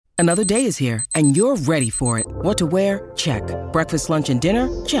Another day is here, and you're ready for it. What to wear? Check. Breakfast, lunch, and dinner?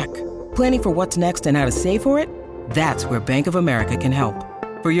 Check. Planning for what's next and how to save for it? That's where Bank of America can help.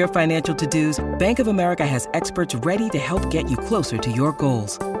 For your financial to-dos, Bank of America has experts ready to help get you closer to your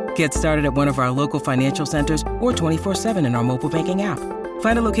goals. Get started at one of our local financial centers or 24/7 in our mobile banking app.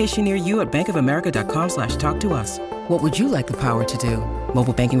 Find a location near you at bankofamerica.com/talktous. What would you like the power to do?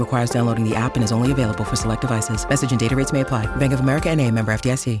 Mobile banking requires downloading the app and is only available for select devices. Message and data rates may apply. Bank of America N.A., member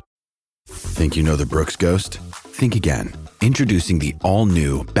FDIC. Think you know the Brooks Ghost? Think again. Introducing the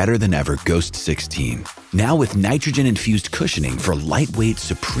all-new, better-than-ever Ghost 16. Now with nitrogen-infused cushioning for lightweight,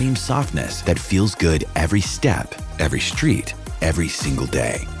 supreme softness that feels good every step, every street, every single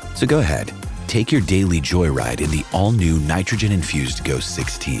day. So go ahead, take your daily joyride in the all-new nitrogen-infused Ghost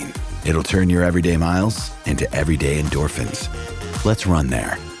 16. It'll turn your everyday miles into everyday endorphins. Let's run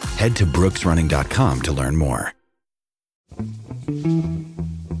there. Head to brooksrunning.com to learn more.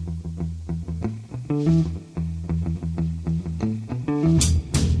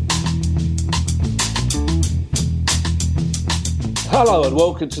 Hello and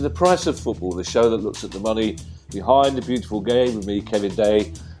welcome to The Price of Football, the show that looks at the money behind the beautiful game with me, Kevin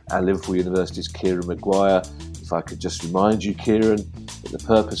Day, and Liverpool University's Kieran Maguire. If I could just remind you, Kieran, that the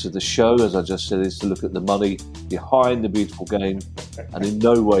purpose of the show, as I just said, is to look at the money behind the beautiful game and in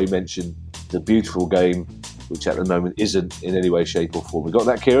no way mention the beautiful game, which at the moment isn't in any way, shape or form. We got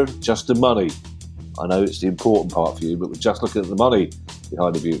that, Kieran? Just the money. I know it's the important part for you, but we're just looking at the money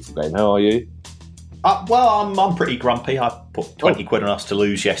behind the beautiful game. How are you? Well, I'm pretty grumpy. I put 20 quid on us to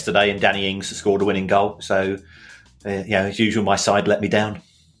lose yesterday, and Danny Ings scored a winning goal. So, as usual, my side let me down.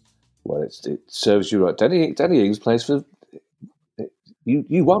 Well, it serves you right. Danny Ings plays for...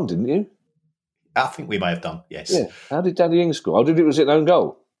 You won, didn't you? I think we may have done, yes. Yeah. How did Danny Ings score? It was an own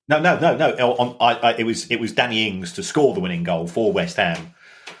goal? No. It was Danny Ings to score the winning goal for West Ham.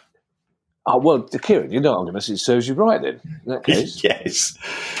 Oh, well, Kieran, you know I'm going to say it serves you right then, in that case. Yes.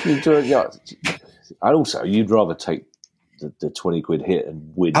 And also, you'd rather take the 20 quid hit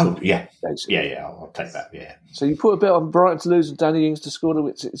and win. Oh, yeah. Yeah, I'll take that, yeah. So you put a bit on Brighton to lose and Danny Ings to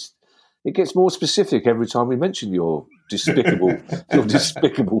score. It gets more specific every time we mention your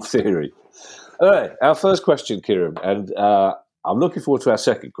despicable theory. All right, our first question, Kieran, and I'm looking forward to our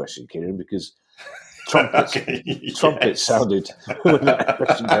second question, Kieran, because trumpets sounded when that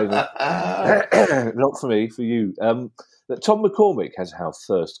question came in. Not for me, for you. Tom McCormick has our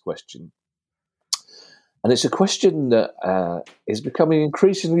first question. And it's a question that is becoming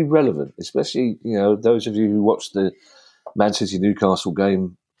increasingly relevant, especially, those of you who watched the Man City Newcastle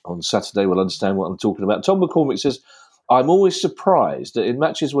game on Saturday will understand what I'm talking about. Tom McCormick says, I'm always surprised that in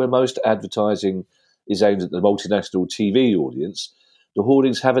matches where most advertising is aimed at the multinational TV audience, the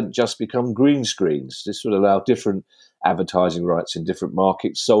hoardings haven't just become green screens. This would allow different advertising rights in different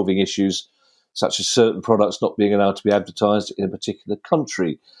markets, solving issues such as certain products not being allowed to be advertised in a particular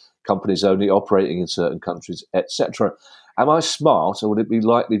country, companies only operating in certain countries, etc. Am I smart, or would it be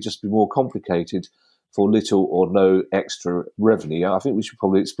likely just be more complicated for little or no extra revenue? I think we should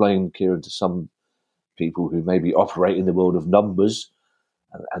probably explain, Kieran, to some people who maybe operate in the world of numbers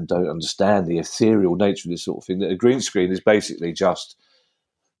and don't understand the ethereal nature of this sort of thing, that a green screen is basically just,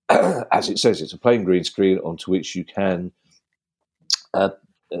 as it says, it's a plain green screen onto which you can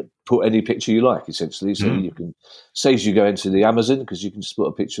put any picture you like, essentially. So you can, say as you go into the Amazon, because you can just put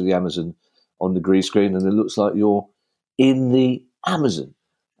a picture of the Amazon on the green screen and it looks like you're in the Amazon.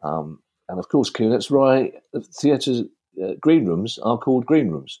 And of course, Kieran, that's right, theatres, green rooms are called green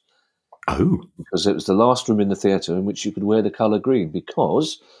rooms. Oh. Because it was the last room in the theatre in which you could wear the colour green,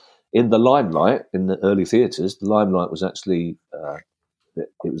 because in the limelight, in the early theatres, the limelight was actually,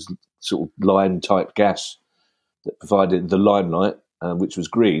 it was sort of lime-type gas that provided the limelight, which was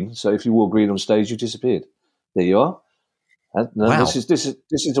green. So if you wore green on stage, you disappeared. There you are. Wow. This is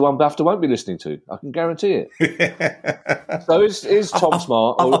the one BAFTA won't be listening to. I can guarantee it. So is Tom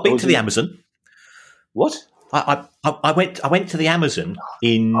smart? I've been to the Amazon. What? I went to the Amazon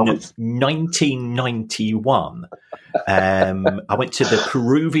in 1991. I went to the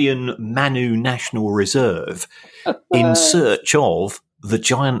Peruvian Manu National Reserve in search of the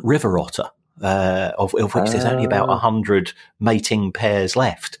giant river otter, of which there's only about 100 mating pairs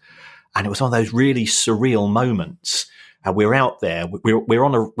left. And it was one of those really surreal moments. We're out there. We're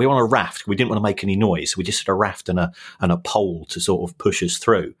on a raft. We didn't want to make any noise. We just had a raft and a pole to sort of push us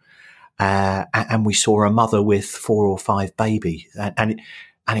through. And we saw a mother with 4 or 5 baby, and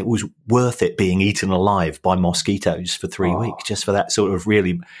it was worth it being eaten alive by mosquitoes for 3 weeks just for that sort of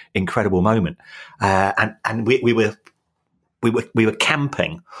really incredible moment. And we were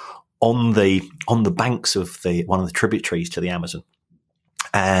camping on the banks of one of the tributaries to the Amazon.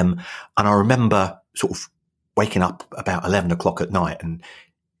 And I remember sort of waking up about 11 o'clock at night and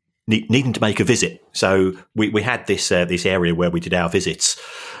needing to make a visit. So we had this area where we did our visits,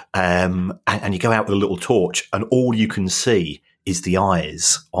 and you go out with a little torch, and all you can see is the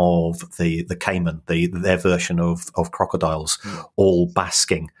eyes of the caiman, their version of crocodiles, all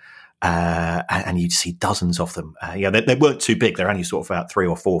basking. And you'd see dozens of them. They weren't too big; they're only sort of about 3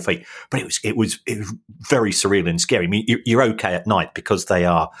 or 4 feet. But it was very surreal and scary. I mean, you're okay at night because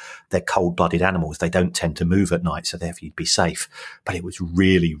they're cold-blooded animals. They don't tend to move at night, so therefore you'd be safe. But it was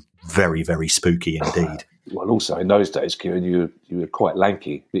really very, very spooky indeed. Well, also in those days, Kieran, you were quite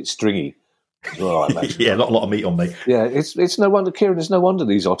lanky, a bit stringy as well, I imagine. Yeah, not a lot of meat on me. Yeah, it's no wonder, Kieran. It's no wonder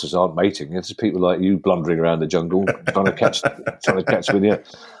these otters aren't mating. It's people like you blundering around the jungle trying to catch with you.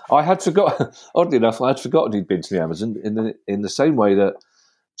 I had forgotten. Oddly enough, I had forgotten he'd been to the Amazon in the same way that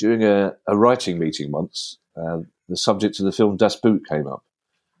during a writing meeting once, the subject of the film Das Boot came up,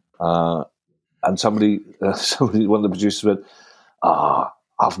 and somebody, one of the producers went,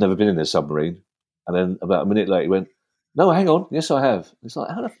 I've never been in a submarine. And then about a minute later, he went, no, hang on, yes, I have. It's like,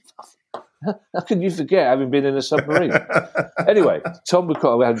 how can you forget having been in a submarine? Anyway, Tom,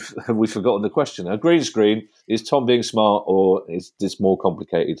 have we forgotten the question? A green screen, is Tom being smart, or is this more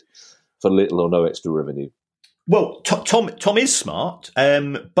complicated for little or no extra revenue? Well, Tom is smart,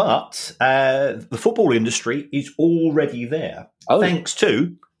 but the football industry is already there, thanks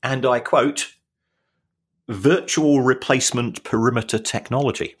to, and I quote, virtual replacement perimeter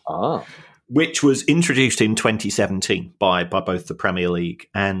technology, which was introduced in 2017 by both the Premier League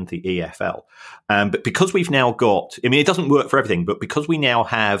and the EFL. But because we've now got, I mean, it doesn't work for everything, but because we now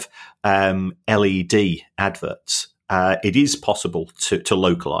have LED adverts, it is possible to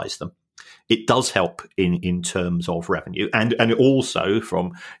localize them. It does help in terms of revenue, and also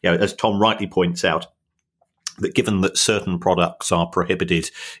from, as Tom rightly points out, that given that certain products are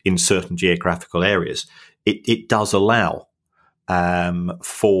prohibited in certain geographical areas, it does allow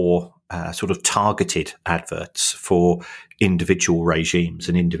for sort of targeted adverts for individual regimes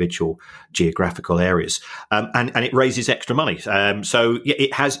and individual geographical areas, and it raises extra money. So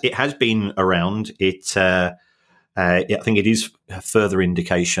it has been around. I think it is a further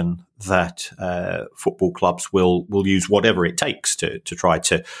indication that football clubs will use whatever it takes to try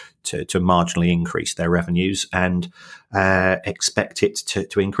to marginally increase their revenues and expect it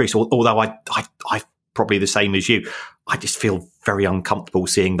to increase. Although I probably the same as you, I just feel very uncomfortable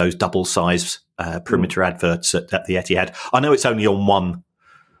seeing those double size perimeter adverts at the Etihad. I know it's only on one.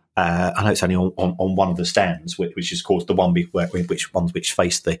 On one of the stands, which is, of course, the one which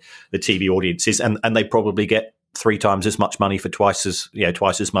face the TV audiences, and they probably get 3 times as much money for twice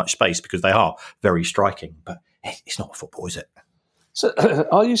as much space because they are very striking. But it's not football, is it? So,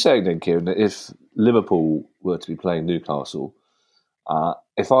 are you saying then, Kieran, that if Liverpool were to be playing Newcastle,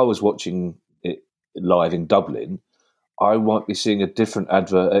 if I was watching it live in Dublin, I might be seeing a different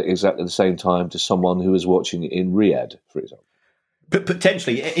advert at exactly the same time to someone who was watching it in Riyadh, for example? But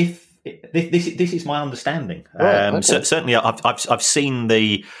potentially, if this is my understanding, right, okay. Certainly I've seen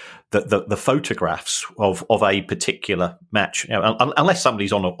the photographs of a particular match. Unless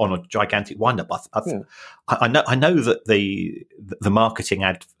somebody's on a gigantic wind-up, I know that the marketing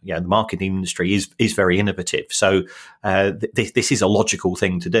the marketing industry is very innovative. So this is a logical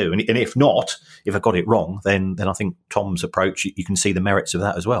thing to do. And if not, if I got it wrong, then I think Tom's approach, you can see the merits of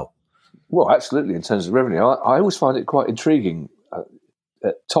that as well. Well, absolutely. In terms of revenue, I always find it quite intriguing.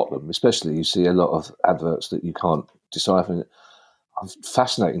 At Tottenham, especially, you see a lot of adverts that you can't decipher. It's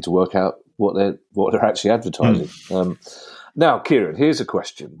fascinating to work out what they're actually advertising. Now, Kieran, here's a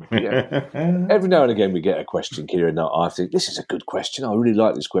question. Every now and again we get a question, Kieran, that I think, this is a good question. I really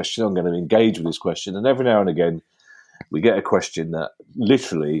like this question. I'm going to engage with this question. And every now and again we get a question that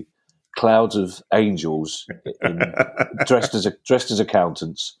literally clouds of angels dressed as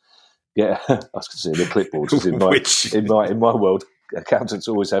accountants get. I was going to say the clipboards. In my world, accountants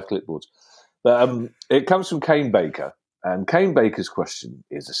always have clipboards. But it comes from Kane Baker. And Kane Baker's question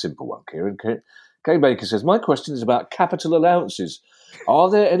is a simple one, Kieran. Kane Baker says, my question is about capital allowances. Are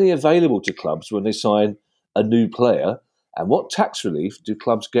there any available to clubs when they sign a new player? And what tax relief do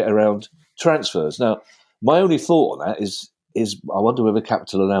clubs get around transfers? Now, my only thought on that is I wonder whether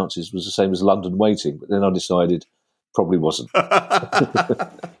capital allowances was the same as London waiting, but then I decided probably wasn't.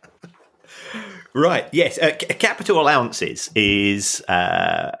 Right, yes. Capital allowances is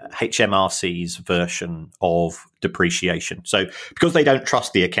HMRC's version of depreciation. So because they don't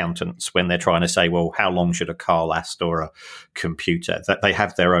trust the accountants when they're trying to say, well, how long should a car last or a computer, that they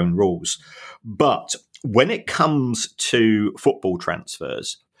have their own rules. But when it comes to football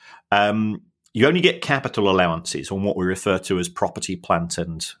transfers, you only get capital allowances on what we refer to as property, plant,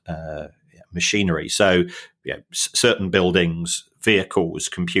 and machinery. So, certain buildings, vehicles,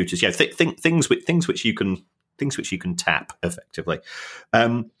 computers, things which you can tap effectively.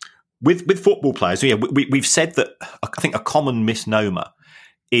 With football players, we've said that I think a common misnomer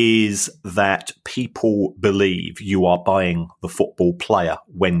is that people believe you are buying the football player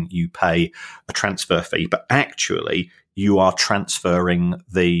when you pay a transfer fee, but actually you are transferring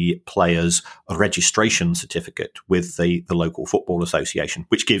the player's registration certificate with the local football association,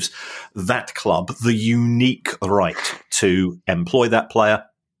 which gives that club the unique right to employ that player.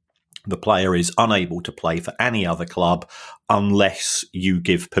 The player is unable to play for any other club unless you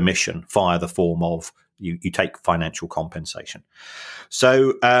give permission via the form of you take financial compensation.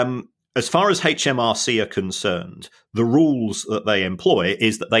 So as far as HMRC are concerned, the rules that they employ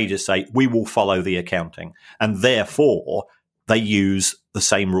is that they just say, we will follow the accounting. And therefore, they use the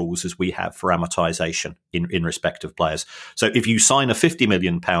same rules as we have for amortization in respect of players. So if you sign a £50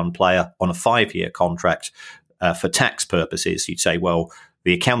 million player on a 5-year contract for tax purposes, you'd say, well,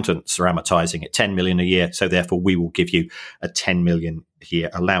 the accountants are amortizing at 10 million a year, so therefore we will give you a 10 million a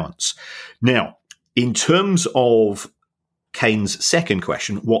year allowance. Now, in terms of Kane's second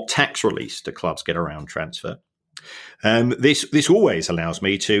question, what tax release do clubs get around transfer? This always allows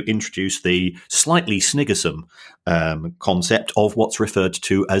me to introduce the slightly sniggersome concept of what's referred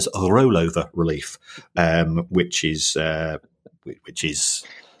to as a rollover relief, which is you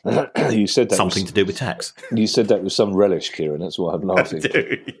said that something to do with tax. You said that with some relish, Kieran. That's why I'm laughing. I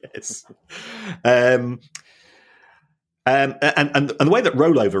do, yes. And the way that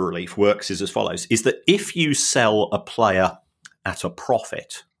rollover relief works is as follows, is that if you sell a player at a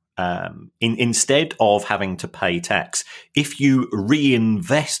profit, instead of having to pay tax, if you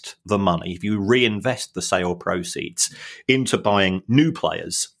reinvest the money, if you reinvest the sale proceeds into buying new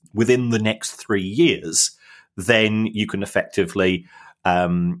players within the next 3 years, then you can effectively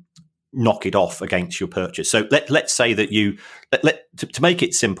knock it off against your purchase. So let's say that to make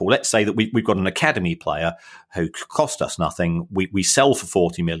it simple, let's say that we've got an academy player who cost us nothing. We sell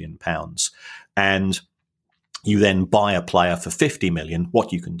for £40 million, and you then buy a player for 50 million.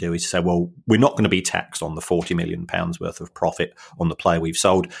 What you can do is say, well, we're not going to be taxed on the 40 million pounds worth of profit on the player we've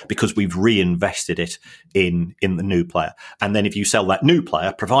sold because we've reinvested it in the new player. And then if you sell that new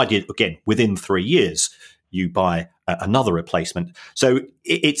player, provided again within 3 years, you buy another replacement. So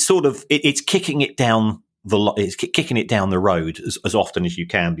it's kicking it down the road as often as you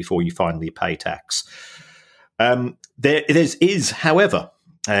can before you finally pay tax. There is, however,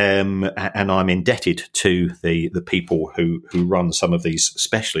 and I'm indebted to the people who run some of these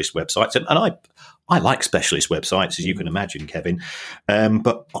specialist websites, and I like specialist websites, as you can imagine, Kevin.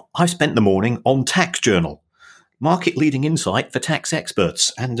 But I spent the morning on Tax Journal, market leading insight for tax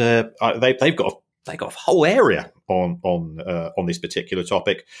experts, and they've got a whole area on this particular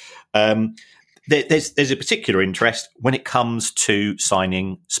topic. There's a particular interest when it comes to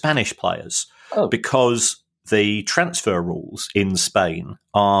signing Spanish players, because the transfer rules in Spain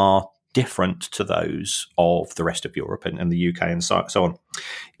are different to those of the rest of Europe and the UK and so on.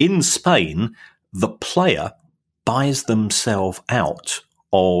 In Spain, the player buys themselves out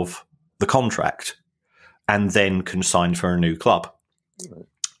of the contract and then can sign for a new club.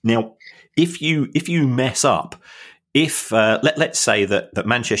 Now, if you mess up, let's say that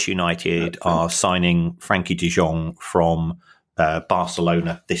Manchester United are signing Frankie de Jong from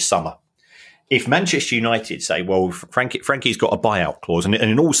Barcelona this summer. If Manchester United say, well, Frankie's got a buyout clause, and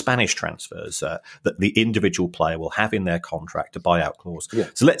in all Spanish transfers, that the individual player will have in their contract a buyout clause. Yeah.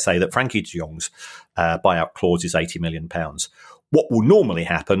 So let's say that Frankie de Jong's buyout clause is £80 million. What will normally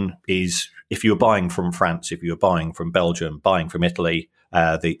happen is if you're buying from France, if you're buying from Belgium, buying from Italy,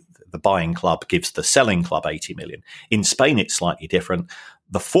 the buying club gives the selling club 80 million. In Spain, it's slightly different.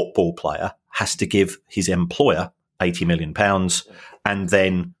 The football player has to give his employer 80 million pounds and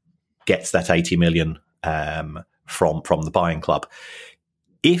then gets that 80 million from the buying club.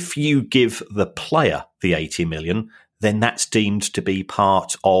 If you give the player the 80 million, then that's deemed to be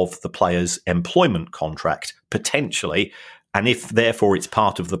part of the player's employment contract, potentially. And if, therefore, it's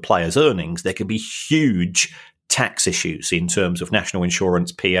part of the player's earnings, there can be huge tax issues in terms of national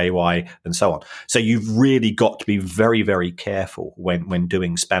insurance, PAY, and so on. So you've really got to be very, very careful when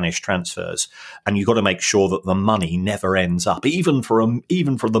doing Spanish transfers, and you've got to make sure that the money never ends up, even for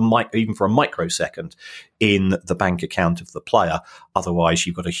a microsecond, in the bank account of the player. Otherwise,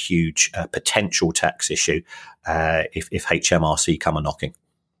 you've got a huge potential tax issue if HMRC come a knocking.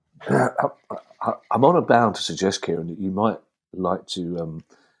 I'm on a bound to suggest, Kieran, that you might like to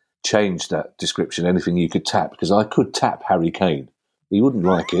change that description, anything you could tap, because I could tap Harry Kane. He wouldn't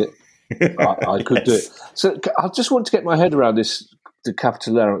like it, I could do it. So I just want to get my head around the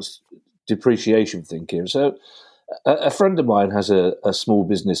capital allowance depreciation thing here. So a friend of mine has a small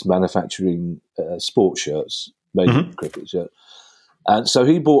business manufacturing sports shirts, made cricket shirt. And so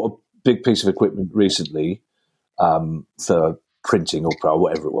he bought a big piece of equipment recently for printing or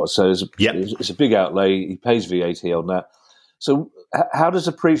whatever it was. So it's a big outlay. He pays VAT on that. So how does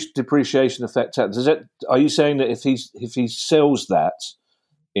depreciation affect that? Are you saying that if he sells that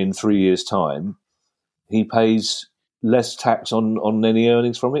in 3 years' time, he pays less tax on any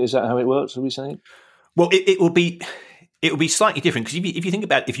earnings from it? Is that how it works? Are we saying? Well, it will be slightly different because if you think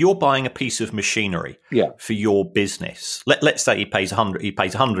about it, if you're buying a piece of machinery for your business, let's say he pays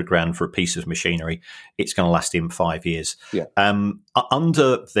 100 grand for a piece of machinery, it's going to last him 5 years. Yeah.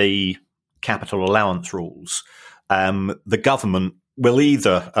 Under the capital allowance rules, the government will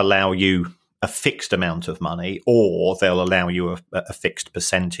either allow you a fixed amount of money, or they'll allow you a fixed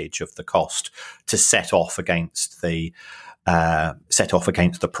percentage of the cost to set off against the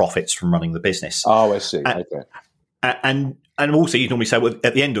profits from running the business. Oh, I see. Okay. And also, you normally say, well,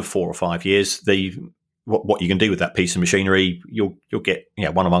 at the end of 4 or 5 years, what you can do with that piece of machinery, you'll get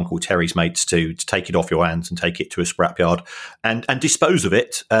one of Uncle Terry's mates to take it off your hands and take it to a scrapyard and dispose of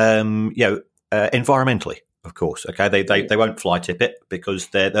it, environmentally. Of course, okay. They won't fly tip it because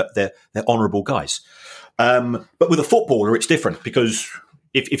they're honourable guys. But with a footballer, it's different because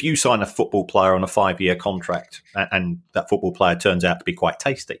if you sign a football player on a 5-year contract and that football player turns out to be quite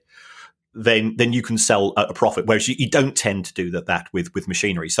tasty, then you can sell at a profit. Whereas you don't tend to do that with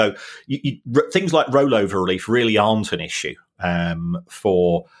machinery. So things like rollover relief really aren't an issue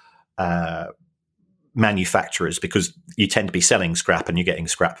for manufacturers because you tend to be selling scrap and you're getting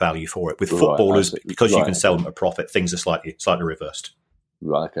scrap value for it. With footballers, because you can sell them at a profit, things are slightly reversed.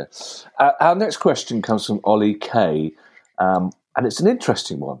 Right, okay. Our next question comes from Ollie K, and it's an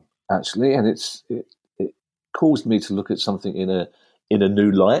interesting one, actually, and it caused me to look at something in a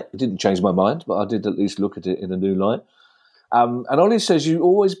new light. It didn't change my mind, but I did at least look at it in a new light. And Ollie says, you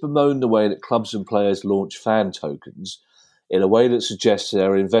always bemoan the way that clubs and players launch fan tokens in a way that suggests they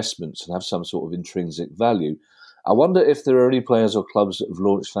are investments and have some sort of intrinsic value. I wonder if there are any players or clubs that have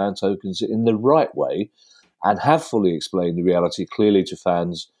launched fan tokens in the right way and have fully explained the reality clearly to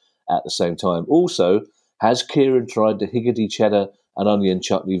fans at the same time. Also, has Kieran tried the Higgity cheddar and onion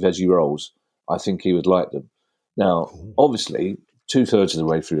chutney veggie rolls? I think he would like them. Now, obviously, 2/3 of the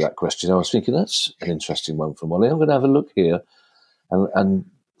way through that question, I was thinking, that's an interesting one from Ollie. I'm going to have a look here and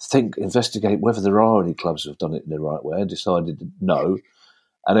investigate whether there are any clubs that have done it in the right way, and decided no.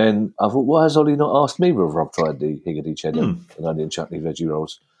 And then I thought, why has Ollie not asked me whether I've tried the Higgity cheddar and onion chutney veggie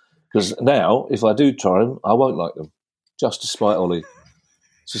rolls? Because now, if I do try them, I won't like them, just to spite Ollie.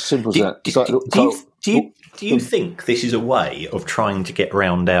 It's as simple as that. Do you think this is a way of trying to get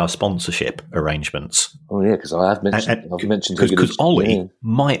around our sponsorship arrangements? Oh yeah, because I've mentioned because Ollie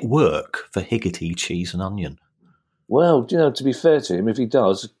might work for Higgity cheese and onion. Well, to be fair to him, if he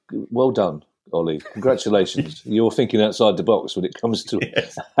does, well done, Ollie. Congratulations. You're thinking outside the box when it comes to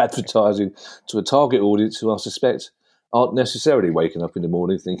advertising to a target audience who I suspect aren't necessarily waking up in the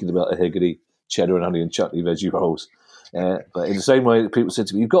morning thinking about a Higgity cheddar and onion chutney veggie rolls. But in the same way that people said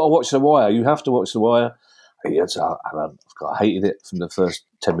to me, you've got to watch The Wire, you have to watch The Wire. I hated it from the first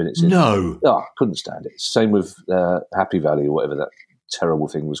 10 minutes in. No. I couldn't stand it. Same with Happy Valley or whatever that terrible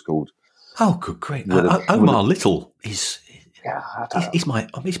thing was called. Oh, good grief. Omar Little is he's one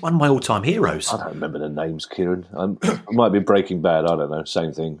of my all-time heroes. I don't remember the names, Kieran. It might be Breaking Bad, I don't know,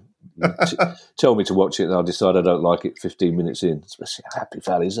 same thing. Tell me to watch it and I'll decide I don't like it 15 minutes in, especially Happy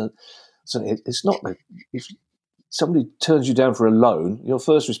Valley. So it's not if somebody turns you down for a loan, your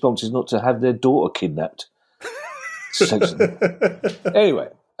first response is not to have their daughter kidnapped. Anyway,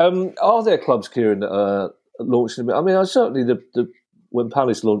 are there clubs, Kieran, that are launching? I mean, certainly when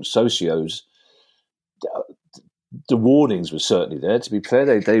Palace launched Socios, the warnings were certainly there. To be fair,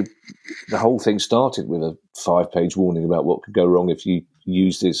 the whole thing started with a 5-page warning about what could go wrong if you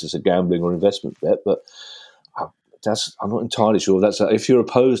use this as a gambling or investment bet. But I'm not entirely sure if you're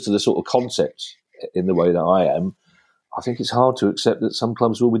opposed to the sort of concept in the way that I am. I think it's hard to accept that some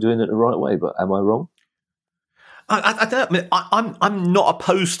clubs will be doing it the right way. But am I wrong? I don't. I'm not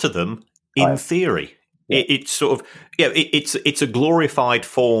opposed to them in theory. Yeah. It's sort of it's a glorified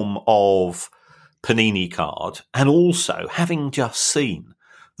form of Panini card, and also having just seen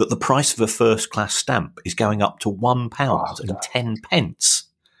that the price of a first-class stamp is going up to £1.10.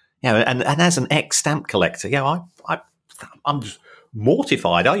 And as an ex-stamp collector, I'm just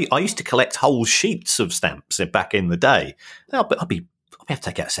mortified. I used to collect whole sheets of stamps back in the day. But I'd have to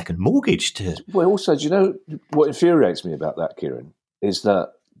take out a second mortgage to. Well, also, do you know what infuriates me about that, Kieran, is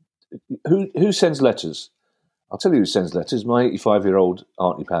that who sends letters? I'll tell you who sends letters. My 85-year-old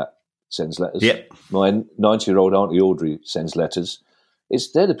Auntie Pat sends letters. Yep. My 90-year-old Auntie Audrey sends letters.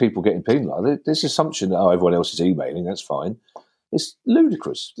 They're the people getting penalised. This assumption that everyone else is emailing, that's fine. It's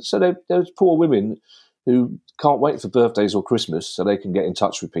ludicrous. So those poor women who can't wait for birthdays or Christmas so they can get in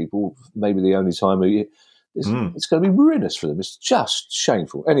touch with people, maybe the only time of year. It's going to be ruinous for them. It's just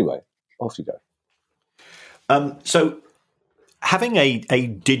shameful. Anyway, off you go. So having a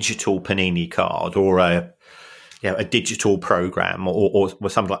digital Panini card or a digital program or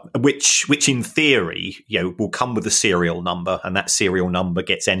something like which in theory will come with a serial number, and that serial number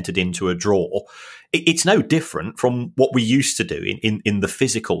gets entered into a drawer. It's no different from what we used to do in the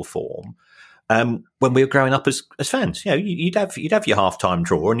physical form. When we were growing up as fans, you'd have your halftime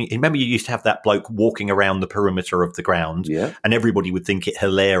draw, and you remember you used to have that bloke walking around the perimeter of the ground, and everybody would think it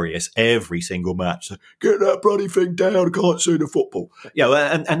hilarious every single match. So, get that bloody thing down! I can't see the football.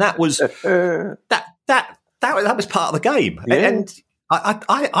 And that was that was part of the game. And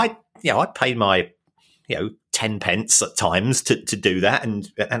I paid my 10 pence at times to do that,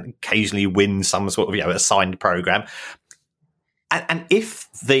 and occasionally win some sort of assigned program. And if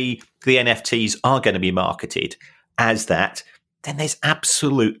the NFTs are going to be marketed as that, then there's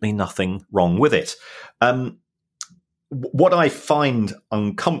absolutely nothing wrong with it. What I find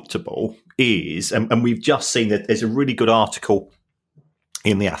uncomfortable is, and we've just seen that there's a really good article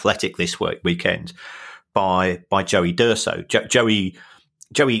in The Athletic this weekend by Joey Durso.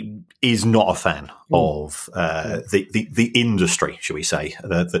 Joey is not a fan of the industry, shall we say,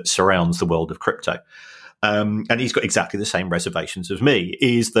 that surrounds the world of crypto. And he's got exactly the same reservations as me,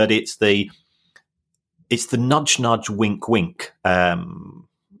 is that it's the nudge, nudge, wink, wink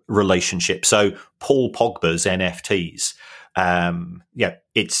relationship. So Paul Pogba's NFTs,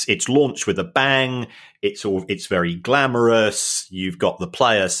 it's launched with a bang. It's very glamorous. You've got the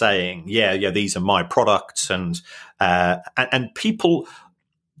player saying, these are my products. And people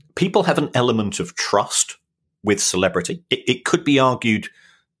have an element of trust with celebrity. It could be argued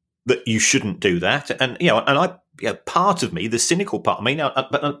that you shouldn't do that, and part of me, the cynical part of me,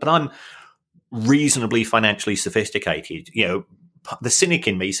 but I'm reasonably financially sophisticated. The cynic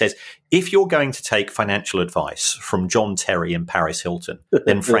in me says, if you're going to take financial advice from John Terry and Paris Hilton,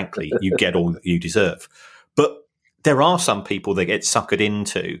 then frankly, you get all that you deserve. But there are some people that get suckered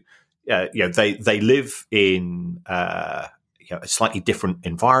into. They live in a slightly different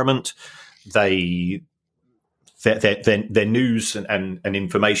environment. Their news and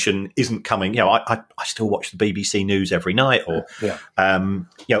information isn't coming. I still watch the BBC News every night, or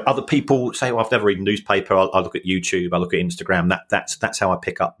other people say, "Well, I've never read a newspaper. I look at YouTube. I look at Instagram." That's how I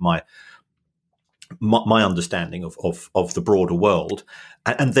pick up my understanding of the broader world,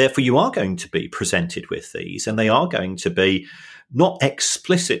 and therefore you are going to be presented with these, and they are going to be not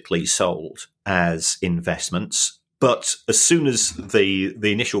explicitly sold as investments. But as soon as the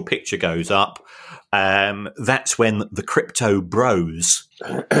initial picture goes up, that's when the crypto bros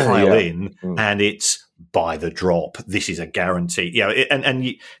pile in, and it's buy the drop. This is a guarantee. And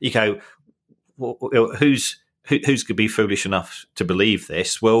you go, well, who's going to be foolish enough to believe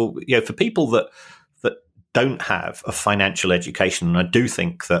this? Well, for people that don't have a financial education, and I do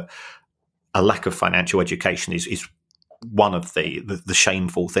think that a lack of financial education is one of the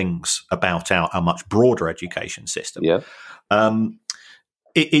shameful things about our much broader education system.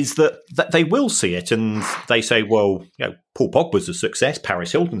 It is that they will see it and they say, well, Paul Pogba's a success,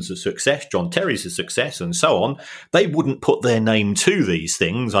 Paris Hilton's a success, John Terry's a success, and so on. They wouldn't put their name to these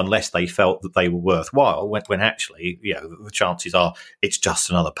things unless they felt that they were worthwhile, when actually, the chances are it's just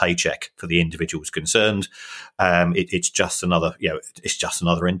another paycheck for the individuals concerned. It's just another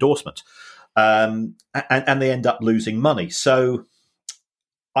endorsement. And they end up losing money. So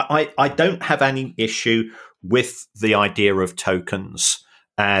I don't have any issue with the idea of tokens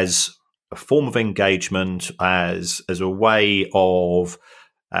as a form of engagement, as a way of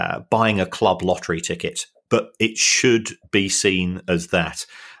buying a club lottery ticket, but it should be seen as that.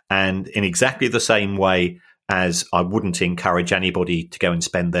 And in exactly the same way as I wouldn't encourage anybody to go and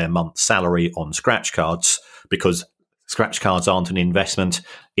spend their month's salary on scratch cards, because scratch cards aren't an investment,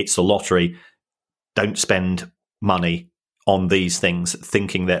 it's a lottery. Don't spend money on these things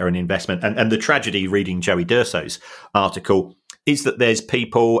thinking they're an investment. And the tragedy, reading Joey Durso's article, is that there's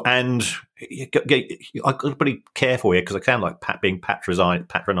people, and I've got to be careful here because I sound like being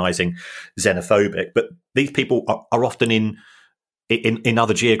patronising, xenophobic, but these people are often in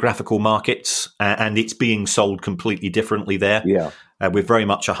other geographical markets, and it's being sold completely differently there. With very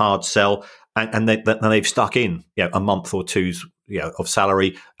much a hard sell, and they've stuck in a month or two's of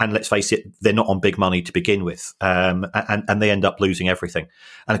salary, and let's face it, they're not on big money to begin with, and they end up losing everything.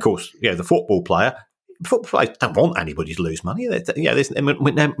 And of course, the football players don't want anybody to lose money.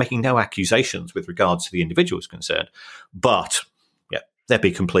 They're making no accusations with regards to the individuals concerned, but they'd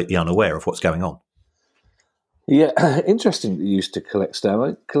be completely unaware of what's going on. Yeah, interesting that you used to collect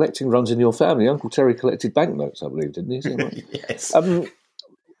stamp. Collecting runs in your family. Uncle Terry collected banknotes, I believe, didn't he? Is that right? Yes.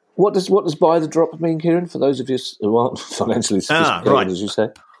 What does buy the drop mean, Kieran, for those of you who aren't financially sophisticated, right. as you say?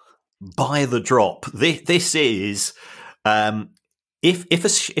 Buy the drop. This is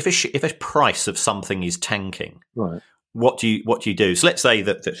if a price of something is tanking, right? What do you do? So let's say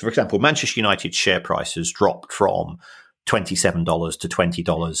that for example, Manchester United's share price has dropped from $27 to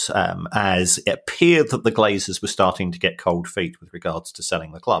 $20 as it appeared that the Glazers were starting to get cold feet with regards to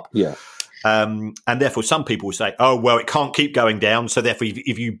selling the club. Yeah. And therefore, some people will say, oh, well, it can't keep going down. So therefore,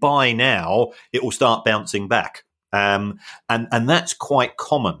 if you buy now, it will start bouncing back. And that's quite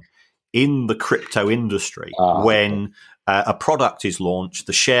common in the crypto industry. When a product is launched,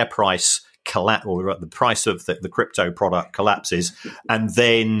 the share price or the price of the crypto product collapses, and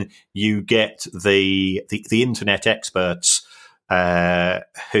then you get the internet experts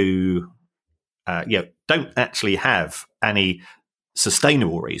who don't actually have any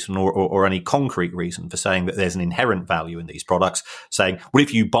sustainable reason or any concrete reason for saying that there's an inherent value in these products, saying, well,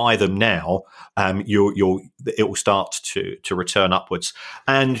 if you buy them now, it will start to return upwards.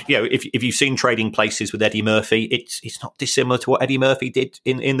 And if you've seen Trading Places with Eddie Murphy, it's not dissimilar to what Eddie Murphy did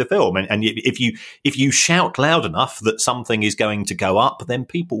in the film. And if you shout loud enough that something is going to go up, then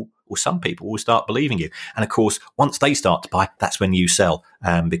some people will start believing you. And of course, once they start to buy, that's when you sell,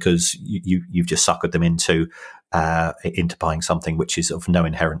 because you've just suckered them into buying something which is of no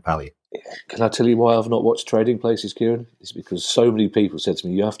inherent value. Can I tell you why I've not watched Trading Places, Kieran? It's because so many people said to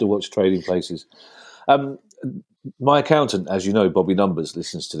me, you have to watch Trading Places. My accountant, as you know, Bobby Numbers,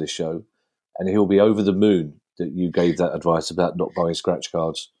 listens to this show, and he'll be over the moon that you gave that advice about not buying scratch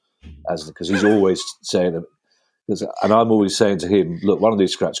cards, because he's always saying it. And I'm always saying to him, look, one of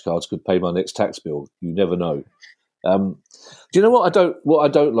these scratch cards could pay my next tax bill. You never know. Do you know what I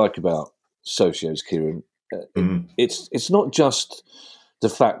don't like about socios, Kieran? It's not just the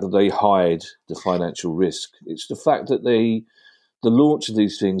fact that they hide the financial risk. It's the fact that the launch of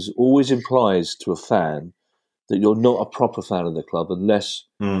these things always implies to a fan that you're not a proper fan of the club unless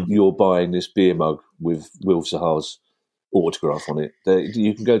you're buying this beer mug with Will Sahar's autograph on it.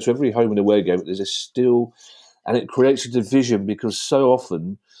 You can go to every home and away game, but there's still, and it creates a division because so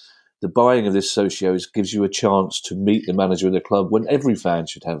often the buying of this socios gives you a chance to meet the manager of the club when every fan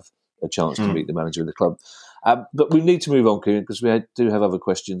should have a chance to meet the manager of the club. But we need to move on, Kieran, because we do have other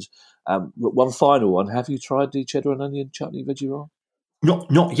questions. But one final one. Have you tried the cheddar and onion chutney veggie roll?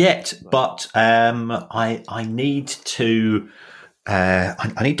 Not yet, but I need to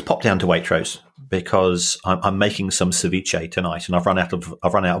pop down to Waitrose because I'm making some ceviche tonight, and I've run out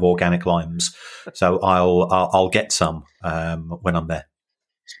of organic limes, so I'll get some when I'm there.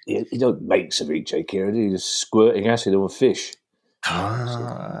 You don't make ceviche, Kieran. You're just squirting acid on fish.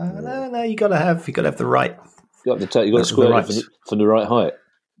 No, you got to have the right. You got to squirt it from the right height.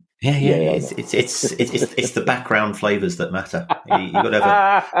 Yeah. It's the background flavours that matter. You got to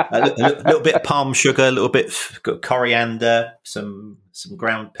have a little bit of palm sugar, a little bit of coriander, some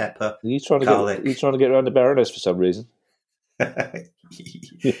ground pepper. Are you trying to get around the Baroness for some reason?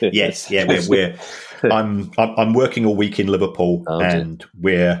 Yes, yeah. I'm working all week in Liverpool, and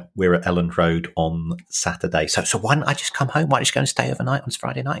we're at Elland Road on Saturday. So why don't I just come home? Why don't I just go and stay overnight on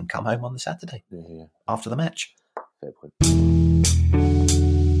Friday night and come home on the Saturday after the match? Fair point.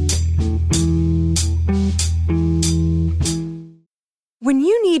 When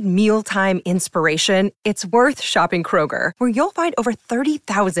you need mealtime inspiration, it's worth shopping Kroger, where you'll find over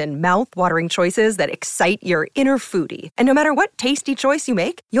 30,000 mouth-watering choices that excite your inner foodie. And no matter what tasty choice you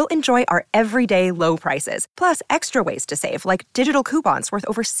make, you'll enjoy our everyday low prices, plus extra ways to save, like digital coupons worth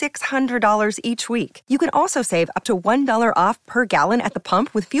over $600 each week. You can also save up to $1 off per gallon at the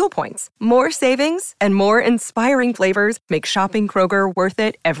pump with fuel points. More savings and more inspiring flavors make shopping Kroger worth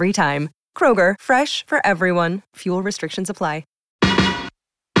it every time. Kroger, fresh for everyone. Fuel restrictions apply.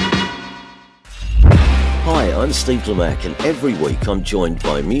 Hi, I'm Steve Lamack, and every week I'm joined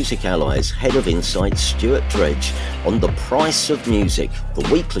by Music Ally's Head of Insight, Stuart Dredge, on The Price of Music, the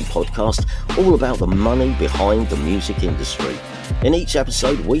weekly podcast all about the money behind the music industry. In each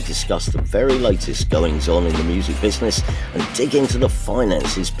episode, we discuss the very latest goings-on in the music business and dig into the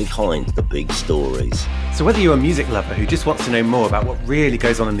finances behind the big stories. So whether you're a music lover who just wants to know more about what really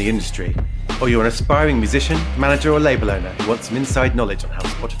goes on in the industry, Or you're an aspiring musician, manager or label owner who wants some inside knowledge on how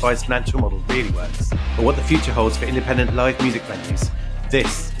Spotify's financial model really works, or what the future holds for independent live music venues,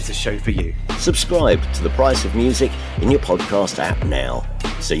 this is a show for you. Subscribe to The Price of Music in your podcast app now.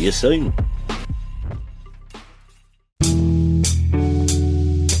 See you soon.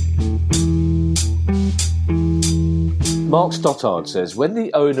 Mark Stottard says, when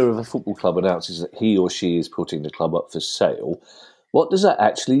the owner of a football club announces that he or she is putting the club up for sale, what does that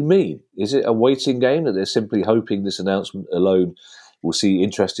actually mean? Is it a waiting game that they're simply hoping this announcement alone will see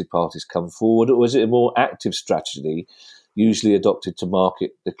interested parties come forward, or is it a more active strategy usually adopted to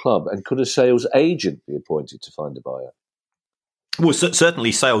market the club? And could a sales agent be appointed to find a buyer? Well,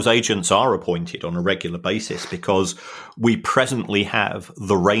 certainly sales agents are appointed on a regular basis because we presently have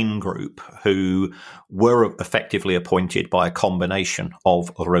the Rain Group, who were effectively appointed by a combination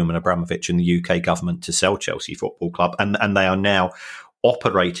of Roman Abramovich and the UK government to sell Chelsea Football Club. And they are now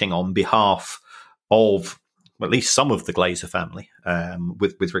operating on behalf of at least some of the Glazer family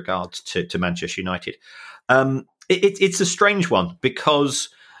with regards to Manchester United. It's a strange one because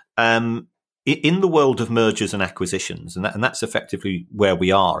in the world of mergers and acquisitions, and that's effectively where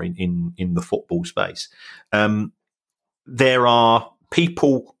we are in the football space, there are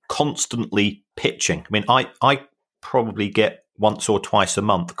people constantly pitching. I mean, I probably get once or twice a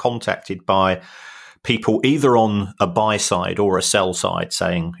month contacted by people either on a buy side or a sell side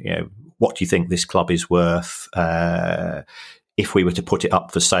saying, what do you think this club is worth? If we were to put it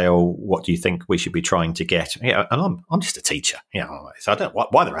up for sale, what do you think we should be trying to get? And I'm just a teacher, so I don't know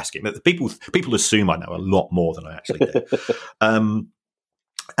why they're asking. But people assume I know a lot more than I actually do.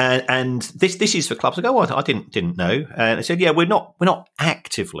 And this is for clubs. I go, I didn't know. And I said, we're not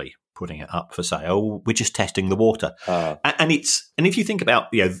actively putting it up for sale. We're just testing the water. And if you think about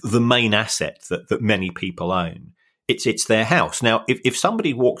the main asset that many people own, it's their house. Now, if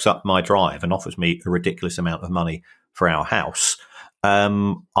somebody walks up my drive and offers me a ridiculous amount of money for our house,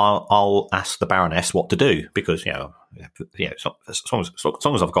 I'll ask the Baroness what to do because as long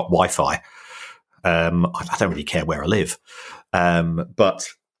as I've got Wi-Fi, I don't really care where I live. But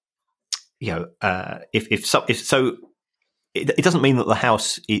if so, it doesn't mean that the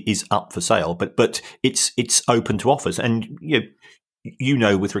house is up for sale, but it's open to offers. And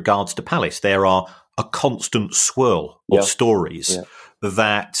with regards to Palace, there are a constant swirl of stories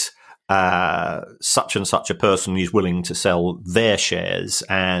that such and such a person is willing to sell their shares,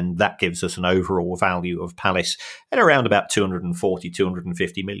 and that gives us an overall value of Palace at around about 240,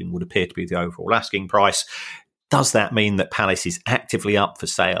 250 million would appear to be the overall asking price. Does that mean that Palace is actively up for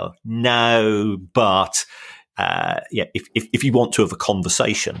sale? No, but if you want to have a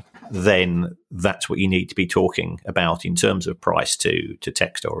conversation, then that's what you need to be talking about in terms of price to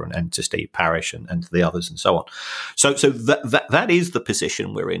Textor and to Steve Parish and to the others and so on. So that is the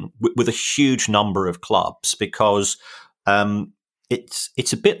position we're in with a huge number of clubs because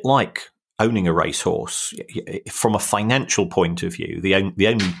it's a bit like owning a racehorse. From a financial point of view, the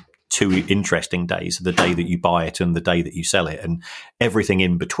only two interesting days are the day that you buy it and the day that you sell it, and everything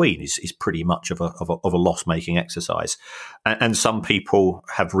in between is pretty much of a loss-making exercise. And some people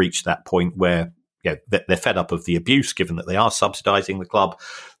have reached that point where they're fed up of the abuse, given that they are subsidising the club.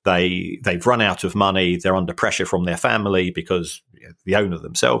 They've run out of money. They're under pressure from their family because the owner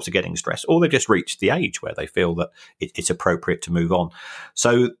themselves are getting stressed, or they've just reached the age where they feel that it's appropriate to move on.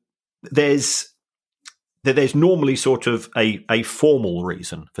 So there's normally sort of a formal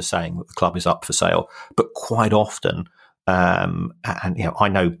reason for saying that the club is up for sale, but quite often, and I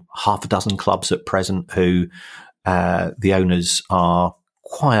know half a dozen clubs at present who the owners are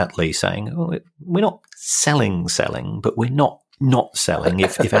quietly saying, we're not selling, but we're not selling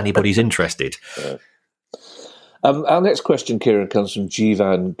if anybody's interested. Our next question, Kieran, comes from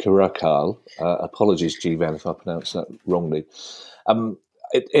Jivan Karakal. Apologies, Jivan, if I pronounced that wrongly.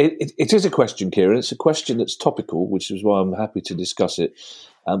 It is a question, Kieran. It's a question that's topical, which is why I'm happy to discuss it.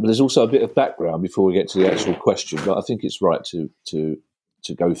 But there's also a bit of background before we get to the actual question. But I think it's right to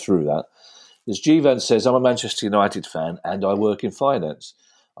go through that. As Jivan says, I'm a Manchester United fan and I work in finance.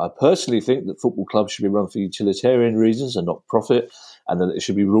 I personally think that football clubs should be run for utilitarian reasons and not profit, and that there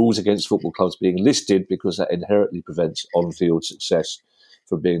should be rules against football clubs being listed because that inherently prevents on-field success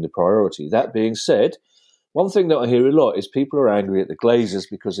from being the priority. That being said, one thing that I hear a lot is people are angry at the Glazers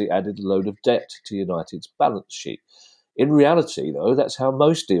because they added a load of debt to United's balance sheet. In reality, though, that's how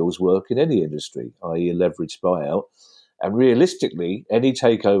most deals work in any industry, i.e. a leveraged buyout. And realistically, any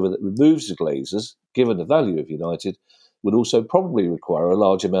takeover that removes the Glazers, given the value of United, would also probably require a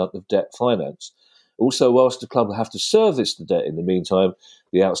large amount of debt finance. Also, whilst the club will have to service the debt in the meantime,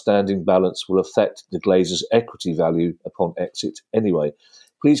 the outstanding balance will affect the Glazers' equity value upon exit anyway.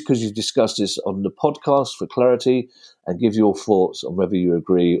 please could you discuss this on the podcast for clarity and give your thoughts on whether you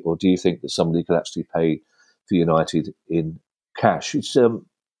agree or do you think that somebody could actually pay for United in cash?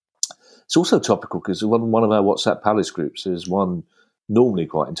 It's also topical because one of our WhatsApp Palace groups, there's one normally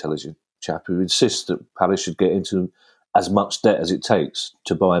quite intelligent chap who insists that Palace should get into as much debt as it takes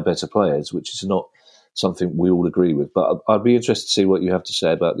to buy better players, which is not something we all agree with. But I'd be interested to see what you have to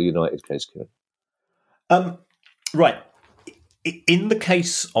say about the United case, Kieran. Right. In the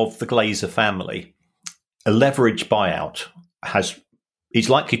case of the Glazer family, a leverage buyout is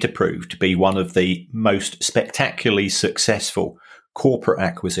likely to prove to be one of the most spectacularly successful corporate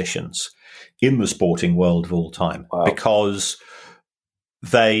acquisitions in the sporting world of all time. Wow. Because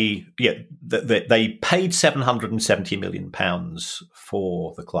they paid £770 million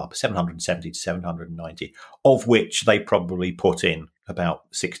for the club, 770 to 790, of which they probably put in about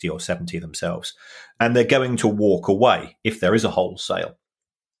 60 or 70 themselves. And they're going to walk away, if there is a wholesale,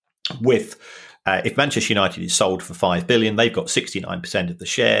 with if Manchester United is sold for £5 billion, they've got 69% of the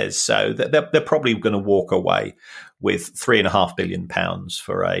shares. So they're probably going to walk away with £3.5 billion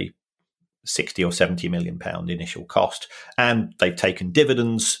for a 60 or 70 million pound initial cost, and they've taken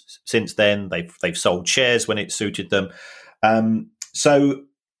dividends since then. They've sold shares when it suited them. So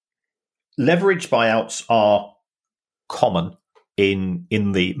leverage buyouts are common in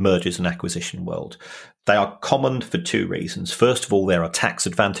the mergers and acquisition world. They are common for two reasons. First of all, there are tax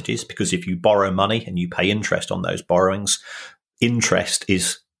advantages because if you borrow money and you pay interest on those borrowings, interest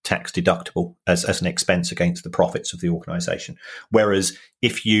is tax deductible as an expense against the profits of the organisation. Whereas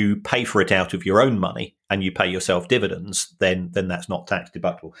if you pay for it out of your own money and you pay yourself dividends, then that's not tax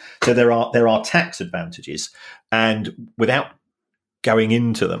deductible. So there are tax advantages, and without going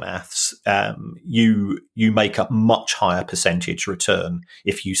into the maths, you make a much higher percentage return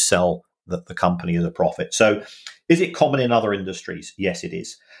if you sell the company at a profit. So is it common in other industries? Yes, it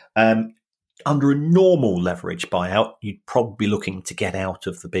is. Under a normal leverage buyout, you'd probably be looking to get out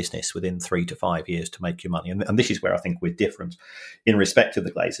of the business within 3 to 5 years to make your money. And this is where I think we're different in respect to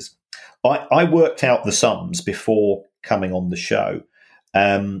the Glazers. I worked out the sums before coming on the show.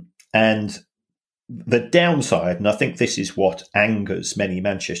 And the downside, and I think this is what angers many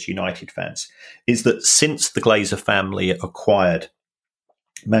Manchester United fans, is that since the Glazer family acquired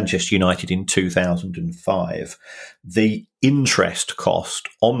Manchester United in 2005, the interest cost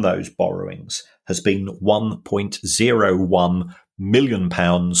on those borrowings has been £1.01 million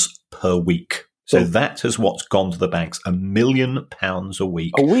per week. So that is what's gone to the banks. £1 million a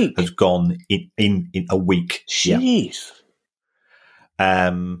week has gone in a week. Jeez. Yeah.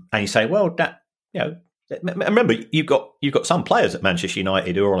 And you say, well, that remember you've got some players at Manchester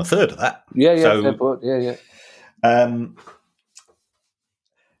United who are on a third of that. Yeah. So,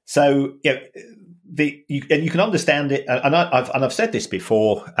 So you can understand it, and I've said this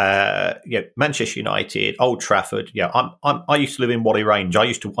before. Manchester United, Old Trafford. I used to live in Whalley Range. I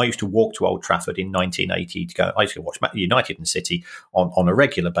used to walk to Old Trafford in 1980 to go. I used to watch United and City on a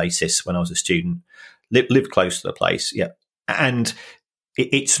regular basis when I was a student. Lived close to the place. Yeah, and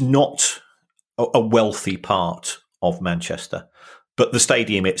it's not a wealthy part of Manchester, but the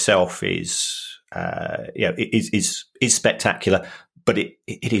stadium itself is spectacular. But it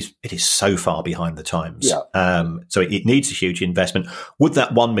is so far behind the times. Yeah. So it needs a huge investment. Would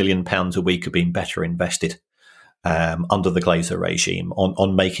that £1 million a week have been better invested under the Glazer regime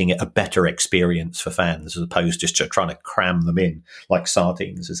on making it a better experience for fans as opposed just to trying to cram them in like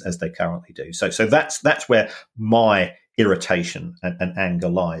sardines as they currently do? So that's where my irritation and anger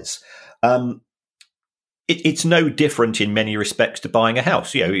lies. It's no different in many respects to buying a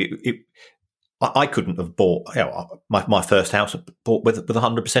house. I couldn't have bought my first house bought with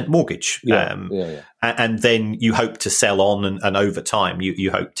 100% mortgage. And then you hope to sell on and over time you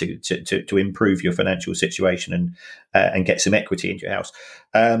hope to improve your financial situation and get some equity into your house.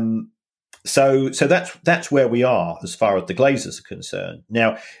 So that's where we are as far as the Glazers are concerned.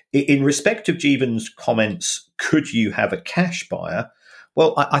 Now, in respect of Jeevan's comments, could you have a cash buyer?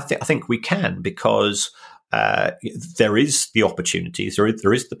 Well, I think we can because there is the opportunities,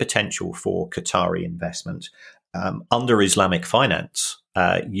 there is the potential for Qatari investment. Under Islamic finance,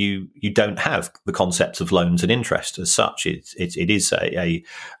 you don't have the concepts of loans and interest as such. It is a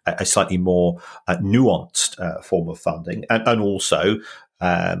slightly more nuanced form of funding, and also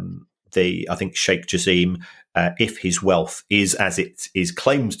I think Sheikh Jassim, if his wealth is as it is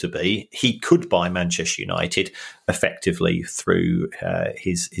claimed to be, he could buy Manchester United effectively through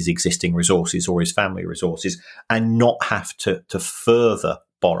his existing resources or his family resources and not have to further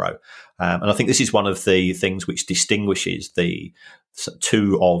borrow. And I think this is one of the things which distinguishes the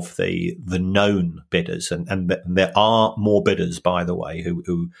two of the known bidders, and there are more bidders, by the way,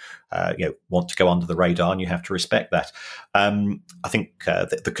 who want to go under the radar, and you have to respect that. I think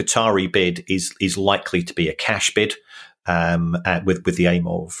the Qatari bid is likely to be a cash bid, with the aim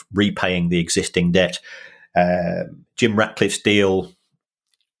of repaying the existing debt. Jim Ratcliffe's deal,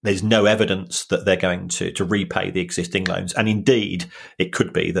 there's no evidence that they're going to repay the existing loans. And indeed, it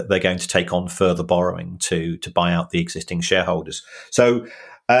could be that they're going to take on further borrowing to buy out the existing shareholders. So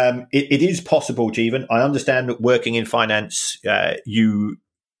it is possible, Jeevan. I understand that working in finance, you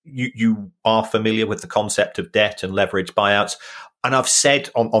are familiar with the concept of debt and leverage buyouts. And I've said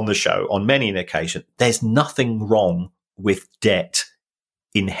on the show on many an occasion, there's nothing wrong with debt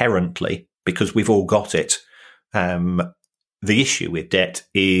inherently because we've all got it. The issue with debt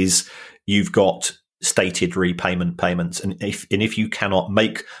is you've got stated repayment payments, and if you cannot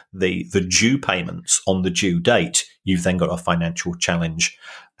make the due payments on the due date, you've then got a financial challenge,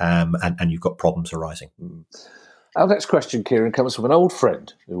 and you've got problems arising. Our next question, Kieran, comes from an old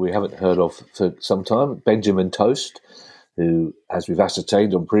friend who we haven't heard of for some time, Benjamin Toast, who, as we've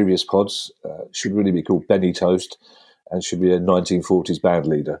ascertained on previous pods, should really be called Benny Toast and should be a 1940s band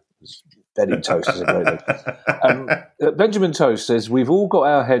leader. Benny Toast is a great name. Benjamin Toast says, we've all got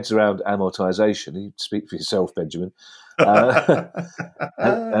our heads around amortisation. You speak for yourself, Benjamin.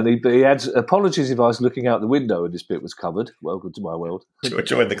 And he adds, apologies if I was looking out the window and this bit was covered. Welcome to my world.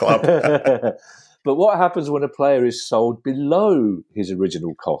 Join the club. But what happens when a player is sold below his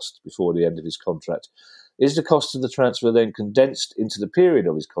original cost before the end of his contract? Is the cost of the transfer then condensed into the period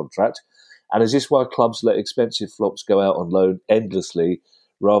of his contract? And is this why clubs let expensive flops go out on loan endlessly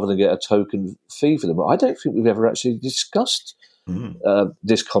rather than get a token fee for them? I don't think we've ever actually discussed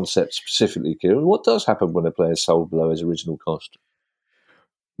this concept specifically, Kieran. What does happen when a player is sold below his original cost?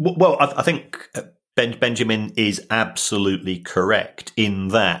 Well, I think Benjamin is absolutely correct in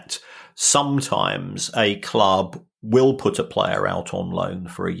that sometimes a club will put a player out on loan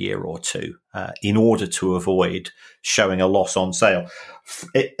for a year or two in order to avoid showing a loss on sale.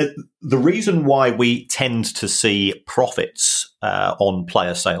 The reason why we tend to see profits on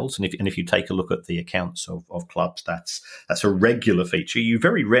player sales, and if you take a look at the accounts of clubs, that's a regular feature. You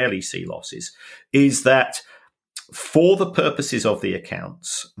very rarely see losses, is that for the purposes of the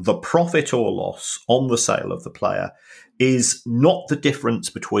accounts, the profit or loss on the sale of the player is not the difference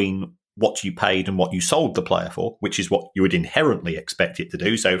between what you paid and what you sold the player for, which is what you would inherently expect it to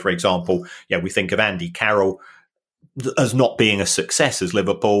do. So, for example, we think of Andy Carroll as not being a success as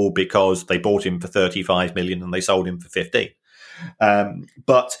Liverpool because they bought him for 35 million and they sold him for 15.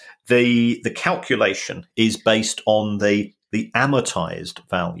 But the calculation is based on the amortized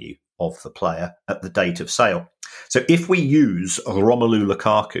value of the player at the date of sale. So if we use Romelu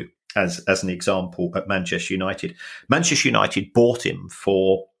Lukaku as an example at Manchester United bought him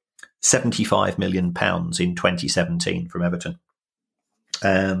for £75 million in 2017 from Everton.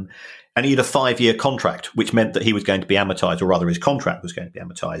 And he had a 5-year contract, which meant that he was going to be amortised, or rather his contract was going to be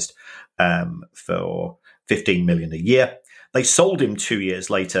amortised for 15 million a year. They sold him 2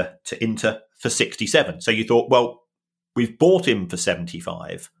 years later to Inter for 67. So you thought, well, we've bought him for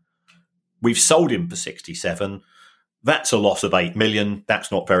 75. We've sold him for 67. That's a loss of 8 million.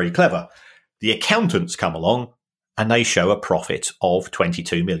 That's not very clever. The accountants come along and they show a profit of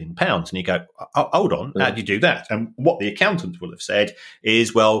 £22 million. And you go, oh, hold on, how do you do that? And what the accountants will have said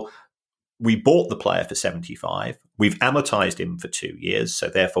is, well, we bought the player for 75. We've amortised him for 2 years. So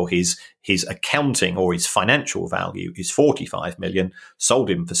therefore his accounting or his financial value is 45 million, sold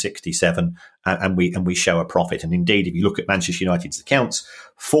him for 67, and we show a profit. And indeed, if you look at Manchester United's accounts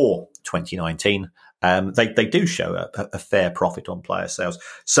for 2019, they do show a fair profit on player sales.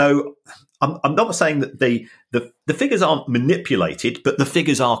 So I'm not saying that the figures aren't manipulated, but the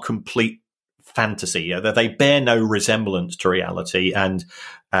figures are complete fantasy. They bear no resemblance to reality. And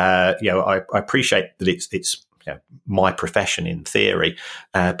I appreciate that it's my profession in theory,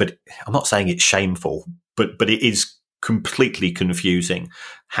 but I'm not saying it's shameful. But it is completely confusing,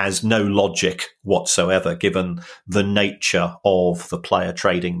 has no logic whatsoever, given the nature of the player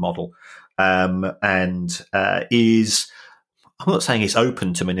trading model. And is, I'm not saying it's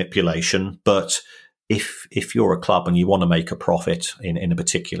open to manipulation, but if you're a club and you want to make a profit in a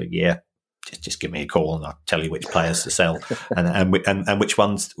particular year, just give me a call and I'll tell you which players to sell and which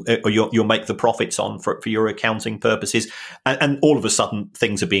ones you'll make the profits on for your accounting purposes. And all of a sudden,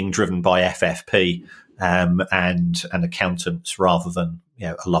 things are being driven by FFP and accountants rather than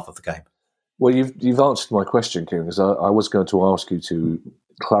a love of the game. Well, you've answered my question, Kieran, because I was going to ask you to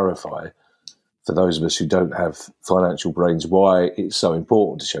clarify for those of us who don't have financial brains why it's so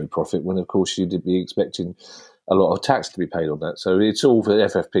important to show profit when, of course, you'd be expecting a lot of tax to be paid on that. So it's all for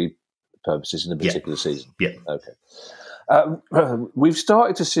FFP purposes in a particular season. Yeah. Okay. We've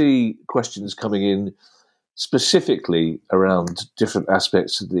started to see questions coming in specifically around different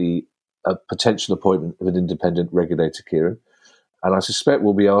aspects of the potential appointment of an independent regulator, Kieran. And I suspect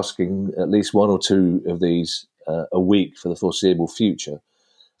we'll be asking at least one or two of these a week for the foreseeable future.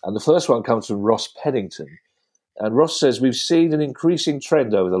 And the first one comes from Ross Pennington. And Ross says, we've seen an increasing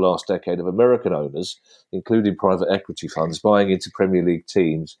trend over the last decade of American owners, including private equity funds, buying into Premier League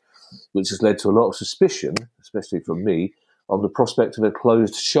teams, which has led to a lot of suspicion, especially from me, on the prospect of a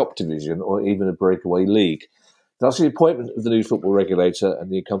closed shop division or even a breakaway league. Does the appointment of the new football regulator and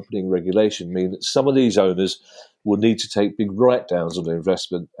the accompanying regulation mean that some of these owners will need to take big write-downs on their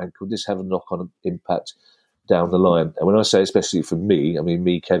investment, and could this have a knock-on impact down the line? And when I say especially for me, I mean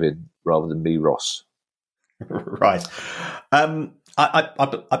me, Kevin, rather than me, Ross. Right.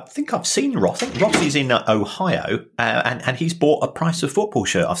 I think I've seen Ross. I think Ross is in Ohio, and he's bought a Price of Football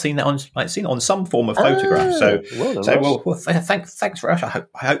shirt. I've seen that on some form of photograph. Thanks for us.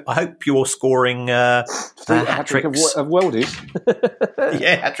 I hope you're scoring a hat trick of worldies.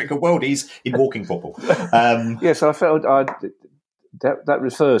 Yeah, hat trick of worldies in walking football. Yes, I felt that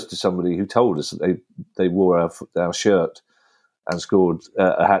refers to somebody who told us that they wore our shirt and scored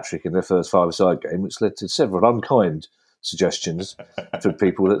a hat trick in their first five-a-side game, which led to several unkind suggestions for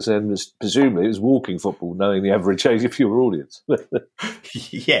people that said presumably it was walking football, knowing the average age of your audience.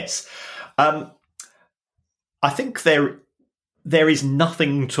 Yes. I think there is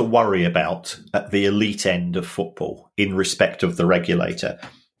nothing to worry about at the elite end of football in respect of the regulator,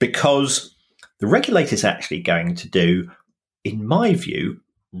 because the regulator is actually going to do, in my view,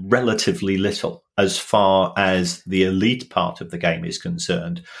 relatively little as far as the elite part of the game is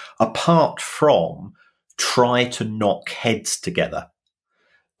concerned, apart from try to knock heads together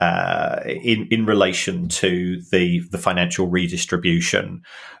in relation to the financial redistribution,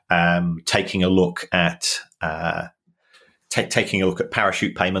 taking a look at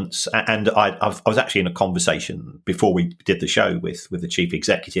parachute payments. And I was actually in a conversation before we did the show with the chief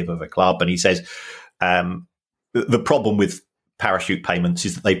executive of a club, and he says the problem with parachute payments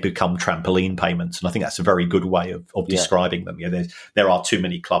is that they've become trampoline payments, and I think that's a very good way of describing them. There are too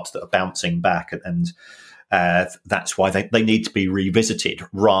many clubs that are bouncing back, and that's why they need to be revisited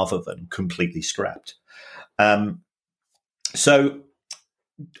rather than completely scrapped. So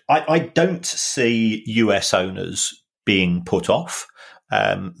I don't see US owners being put off.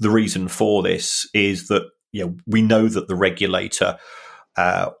 The reason for this is that we know that the regulator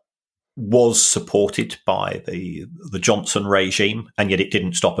was supported by the Johnson regime, and yet it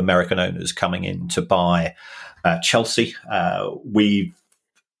didn't stop American owners coming in to buy Chelsea. We've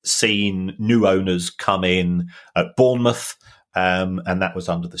seen new owners come in at Bournemouth, and that was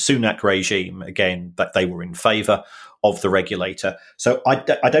under the Sunak regime. Again, but they were in favour of the regulator. So I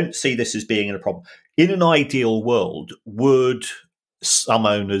don't see this as being a problem. In an ideal world, would some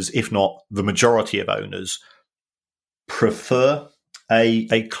owners, if not the majority of owners, prefer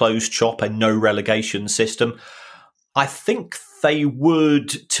a closed shop, a no relegation system? I think they would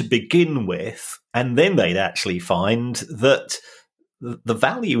to begin with, and then they'd actually find that the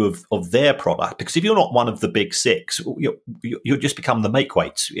value of their product, because if you're not one of the big six, you'll just become the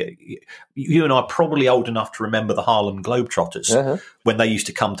make-weights. You and I are probably old enough to remember the Harlem Globetrotters when they used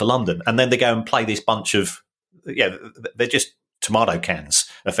to come to London, and then they go and play this bunch of, they're just tomato cans,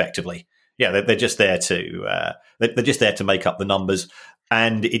 effectively. Yeah, they're just there to make up the numbers,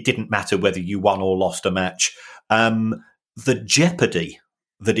 and it didn't matter whether you won or lost a match. The jeopardy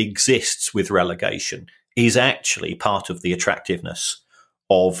that exists with relegation is actually part of the attractiveness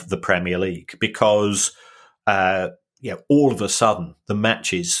of the Premier League, because all of a sudden the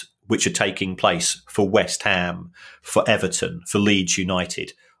matches which are taking place for West Ham, for Everton, for Leeds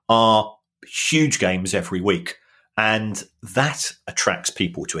United are huge games every week. And that attracts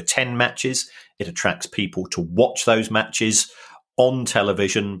people to attend matches. It attracts people to watch those matches on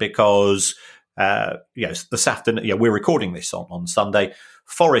television because, this afternoon, we're recording this on Sunday.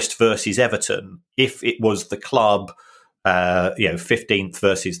 Forest versus Everton. If it was the club, 15th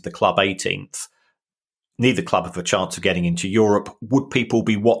versus the club 18th, neither club have a chance of getting into Europe. Would people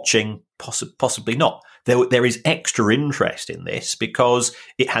be watching? Possibly not. There is extra interest in this because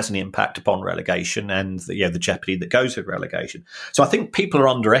it has an impact upon relegation and the jeopardy that goes with relegation. So I think people are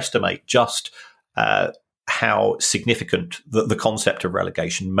underestimate just how significant the concept of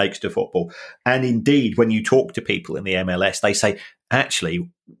relegation makes to football. And indeed, when you talk to people in the MLS, they say,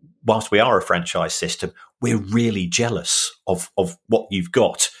 actually, whilst we are a franchise system, we're really jealous of what you've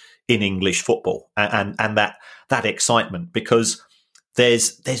got in English football and that excitement, because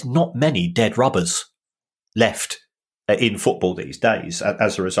there's not many dead rubbers left in football these days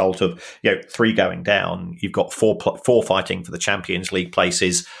as a result of 3 going down. You've got four fighting for the Champions League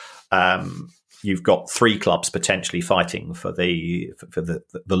places. You've got 3 clubs potentially fighting for the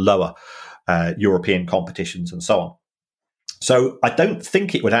lower European competitions and so on. So I don't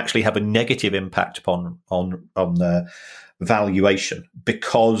think it would actually have a negative impact upon the valuation,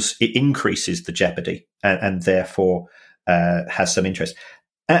 because it increases the jeopardy and therefore has some interest.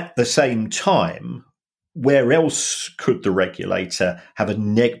 At the same time, where else could the regulator have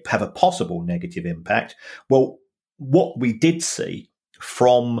a possible negative impact? Well, what we did see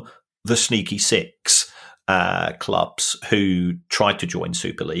from the sneaky 6 clubs who tried to join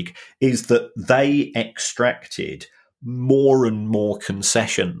Super League is that they extracted more and more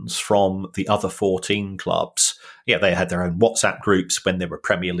concessions from the other 14 clubs. Yeah, they had their own WhatsApp groups. When there were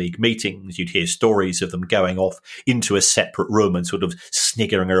Premier League meetings, you'd hear stories of them going off into a separate room and sort of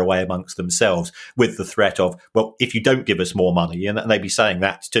sniggering away amongst themselves with the threat of, well, if you don't give us more money, and they'd be saying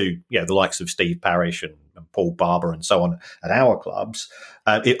that to the likes of Steve Parish and Paul Barber and so on at our clubs,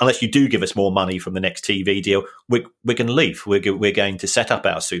 unless you do give us more money from the next TV deal, we're going to leave. We're going to set up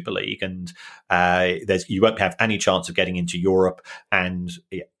our Super League, and you won't have any chance of getting into Europe, and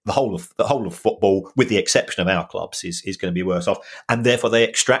the whole of football, with the exception of our clubs, is going to be worse off. And therefore, they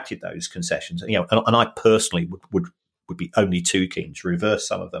extracted those concessions. And I personally would be only too keen to reverse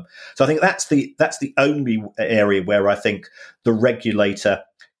some of them. So I think that's the only area where I think the regulator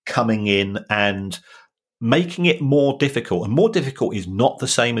coming in and making it more difficult. And more difficult is not the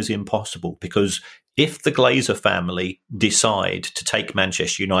same as impossible, because if the Glazer family decide to take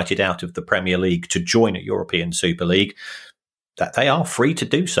Manchester United out of the Premier League to join a European Super League, that they are free to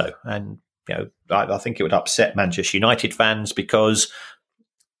do so. And I think it would upset Manchester United fans, because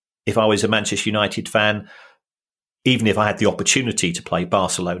if I was a Manchester United fan, even if I had the opportunity to play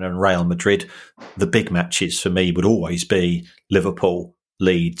Barcelona and Real Madrid, the big matches for me would always be Liverpool,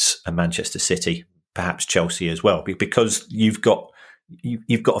 Leeds and Manchester City, perhaps Chelsea as well, because you've got a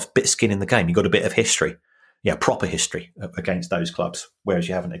bit of skin in the game. You've got a bit of history, proper history against those clubs, whereas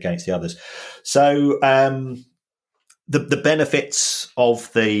you haven't against the others. So the benefits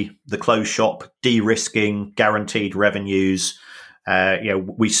of the closed shop, de-risking, guaranteed revenues,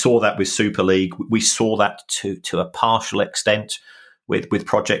 we saw that with Super League. We saw that to a partial extent with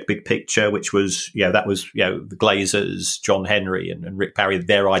Project Big Picture, which was that was the Glazers, John Henry and Rick Parry,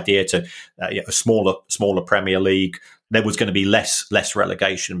 their idea to a smaller Premier League. There was going to be less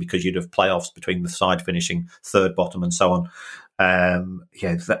relegation because you'd have playoffs between the side finishing third, bottom, and so on.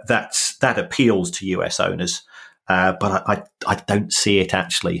 That appeals to US owners, but I don't see it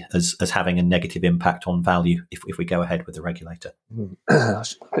actually as having a negative impact on value if we go ahead with the regulator.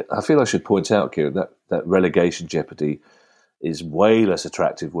 I feel I should point out, Kieran, that relegation jeopardy is way less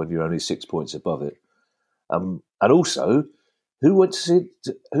attractive when you're only 6 points above it. And also, who went to see?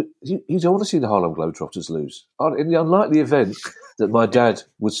 You don't want to see the Harlem Globetrotters lose. In the unlikely event that my dad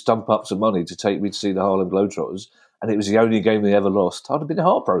would stump up some money to take me to see the Harlem Globetrotters, and it was the only game they ever lost, I'd have been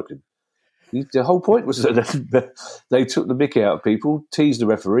heartbroken. The whole point was that they took the mickey out of people, teased the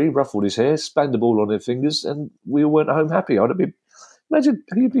referee, ruffled his hair, spanned the ball on their fingers, and we all went home happy. Imagine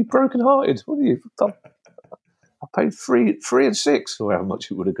you'd be broken-hearted, wouldn't you? I paid three and six, or how much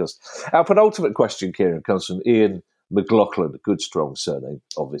it would have cost. Our penultimate question, Kieran, comes from Ian McLaughlin, a good, strong surname,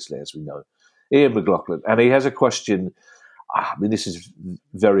 obviously, as we know. Ian McLaughlin, and he has a question. This is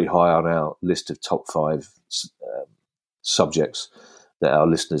very high on our list of top 5 subjects that our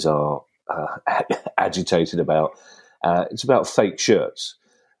listeners are agitated about. It's about fake shirts.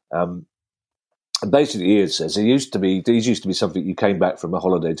 And basically, Ian says these used to be something you came back from a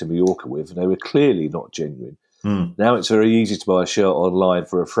holiday to Mallorca with, and they were clearly not genuine. Now it's very easy to buy a shirt online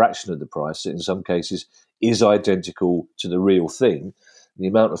for a fraction of the price that in some cases is identical to the real thing. The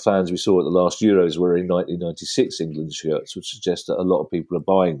amount of fans we saw at the last Euros wearing 1996 England shirts would suggest that a lot of people are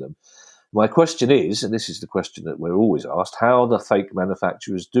buying them. My question is, and this is the question that we're always asked, how are the fake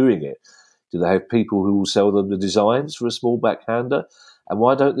manufacturers doing it? Do they have people who will sell them the designs for a small backhander? And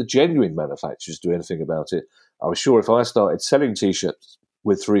why don't the genuine manufacturers do anything about it? I was sure if I started selling T-shirts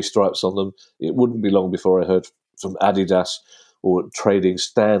with 3 stripes on them, it wouldn't be long before I heard from Adidas or Trading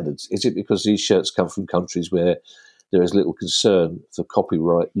Standards. Is it because these shirts come from countries where there is little concern for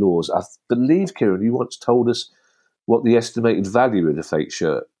copyright laws? I believe, Kieran, you once told us what the estimated value of the fake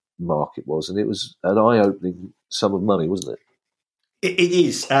shirt market was, and it was an eye-opening sum of money, wasn't it? It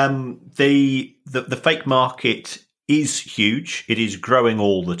is. The fake market is huge. It is growing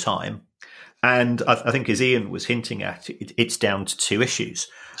all the time. And I think, as Ian was hinting at, it's down to 2 issues.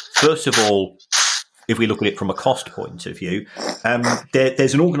 First of all, if we look at it from a cost point of view,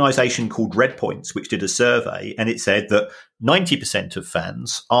 there's an organisation called Red Points which did a survey, and it said that 90% of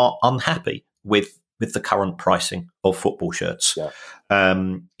fans are unhappy with the current pricing of football shirts. Yeah.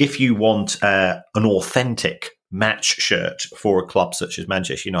 If you want an authentic match shirt for a club such as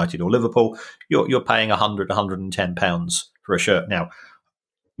Manchester United or Liverpool, you're paying £100, £110 for a shirt. Now,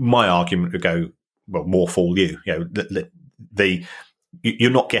 my argument would go, well, more fool you.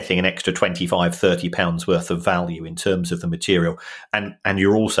 You're not getting an extra £25, £30 worth of value in terms of the material, and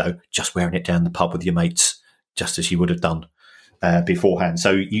you're also just wearing it down the pub with your mates, just as you would have done beforehand.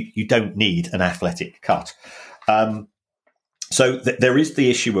 So you don't need an athletic cut. So there is the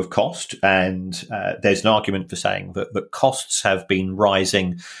issue of cost, and there's an argument for saying that costs have been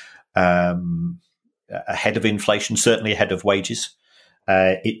rising ahead of inflation, certainly ahead of wages.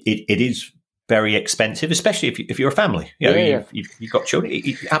 It is very expensive, especially if you're a family. You've got children.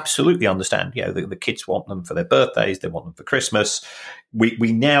 You absolutely understand. The kids want them for their birthdays. They want them for Christmas. We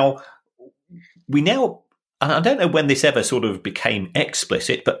now, and I don't know when this ever sort of became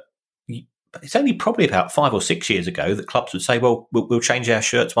explicit, but it's only probably about 5 or 6 years ago that clubs would say, well, we'll change our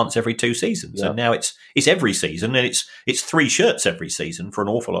shirts once every 2 seasons. Yeah. And now it's every season, and it's 3 shirts every season for an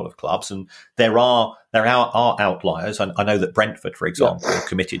awful lot of clubs. And there are outliers. I know that Brentford, for example, are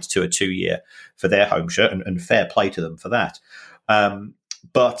committed to a 2-year for their home shirt, and fair play to them for that.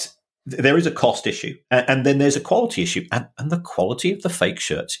 But there is a cost issue, and then there's a quality issue, and the quality of the fake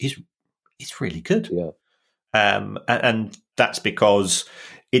shirts is really good. Yeah. And that's because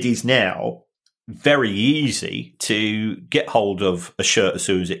it is now very easy to get hold of a shirt as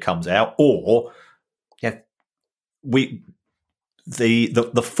soon as it comes out, or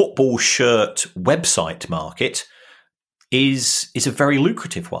the football shirt website market is a very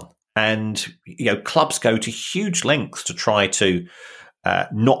lucrative one, and clubs go to huge lengths to try to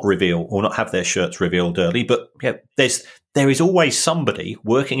not reveal or not have their shirts revealed early. But there is always somebody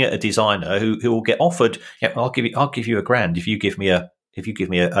working at a designer who will get offered. I'll give you £1,000 if you give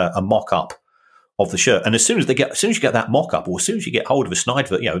me a mock up of the shirt. And as soon as you get that mock up, or as soon as you get hold of a snide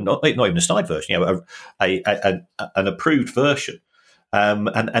version, not even a snide version, an approved version,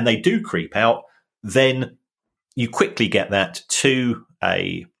 and they do creep out, then you quickly get that to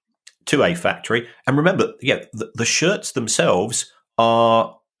a factory. And remember, the shirts themselves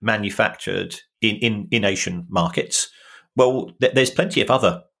are manufactured in Asian markets. Well, there's plenty of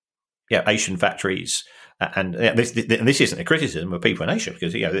other Asian factories, and this isn't a criticism of people in Asia,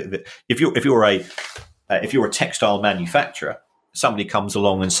 because if you're a textile manufacturer, somebody comes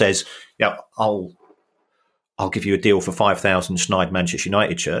along and says, I'll give you a deal for 5,000 snide Manchester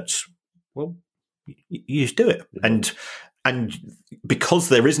United shirts. Well, you just do it, and because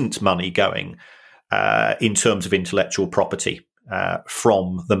there isn't money going in terms of intellectual property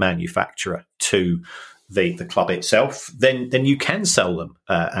from the manufacturer to the club itself, then you can sell them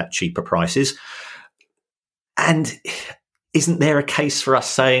at cheaper prices. And isn't there a case for us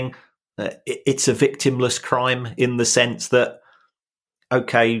saying it's a victimless crime, in the sense that,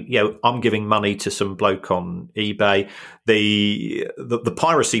 okay, I'm giving money to some bloke on eBay. The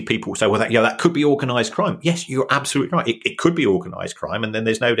piracy people say, well, that could be organised crime. Yes, you're absolutely right. It could be organised crime, and then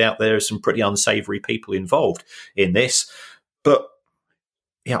there's no doubt there are some pretty unsavoury people involved in this. But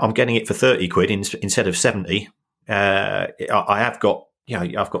I'm getting it for £30 instead of 70. I've got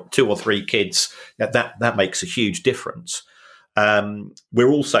 2 or 3 kids. That makes a huge difference.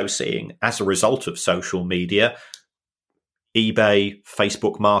 We're also seeing, as a result of social media, eBay,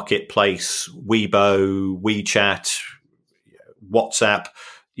 Facebook Marketplace, Weibo, WeChat, WhatsApp.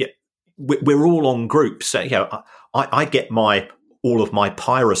 We're all on groups. I get all of my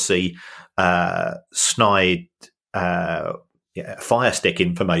piracy snide Fire Stick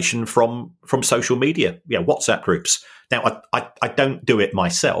information from social media, WhatsApp groups. Now, I don't do it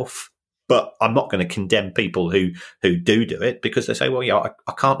myself, but I'm not going to condemn people who do it, because they say, well,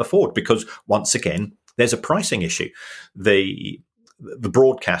 I can't afford, because once again, there's a pricing issue. The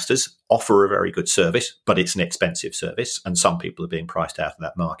broadcasters offer a very good service, but it's an expensive service, and some people are being priced out of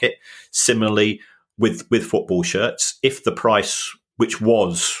that market. Similarly, with football shirts, if the price, which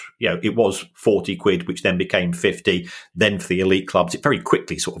was, it was £40, which then became 50. Then for the elite clubs, it very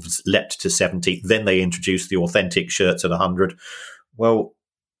quickly sort of leapt to 70. Then they introduced the authentic shirts at 100. Well,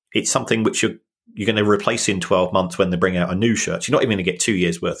 it's something which you're going to replace in 12 months when they bring out a new shirt. You're not even going to get 2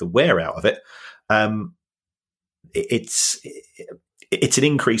 years worth of wear out of it. It's an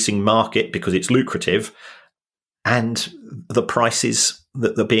increasing market because it's lucrative, and the prices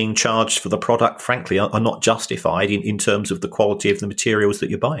that are being charged for the product, frankly, are not justified in terms of the quality of the materials that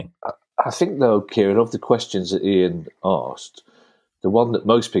you're buying. I think, though, Kieran, of the questions that Ian asked, the one that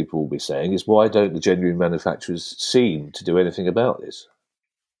most people will be saying is, why don't the genuine manufacturers seem to do anything about this?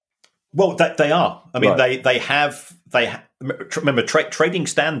 Well, they are. I mean, Right. they have. Remember, trading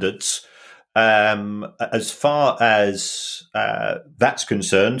standards. As far as that's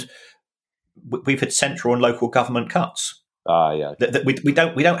concerned, we've had central and local government cuts. Yeah. We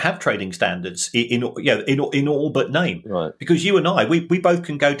don't have trading standards in all but name. Right. Because you and I, we both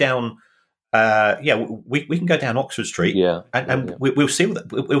can go down. We can go down Oxford Street. Yeah. And we'll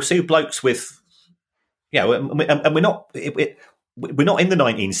see blokes with. And we're not. We're not in the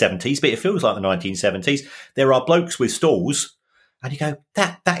 1970s, but it feels like the 1970s. There are blokes with stalls, and you go,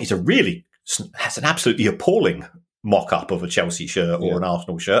 that is that's an absolutely appalling mock-up of a Chelsea shirt or an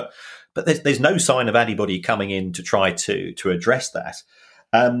Arsenal shirt. But there's no sign of anybody coming in to try to address that.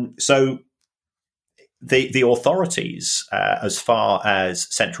 So the authorities, as far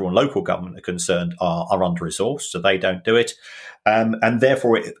as central and local government are concerned, are under-resourced, so they don't do it. And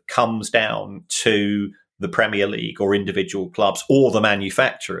therefore it comes down to the Premier League or individual clubs or the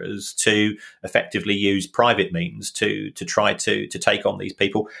manufacturers to effectively use private means to try to take on these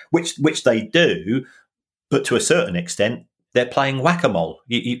people, which they do, but to a certain extent, they're playing whack-a-mole.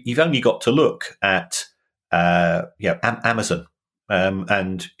 You've only got to look at Amazon,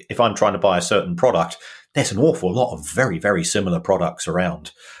 and if I'm trying to buy a certain product, there's an awful lot of very, very similar products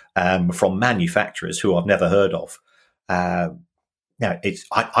around from manufacturers who I've never heard of. I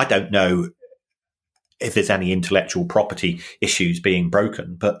don't know if there's any intellectual property issues being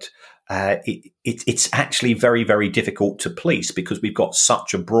broken, but it's actually very, very difficult to police because we've got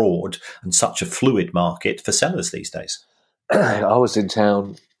such a broad and such a fluid market for sellers these days. I was in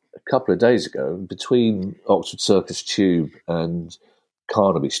town a couple of days ago, between Oxford Circus Tube and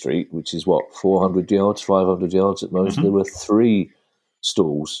Carnaby Street, which is 400 yards, 500 yards at most. Mm-hmm. There were 3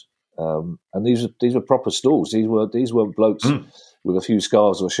 stalls, and these were proper stalls. These weren't blokes with a few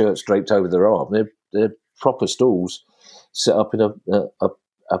scarves or shirts draped over their arm. They're proper stalls set up in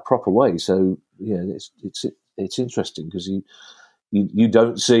a proper way. So yeah, it's interesting because you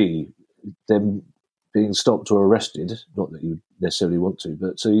don't see them being stopped or arrested. Not that you necessarily want to,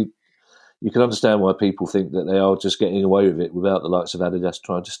 but so you can understand why people think that they are just getting away with it without the likes of Adidas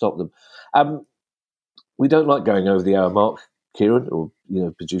trying to stop them. We don't like going over the hour mark, Kieran, or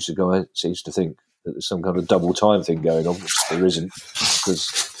producer guy seems to think that there's some kind of double time thing going on, which there isn't, because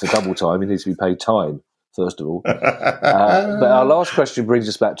for double time, it needs to be paid time, first of all. But our last question brings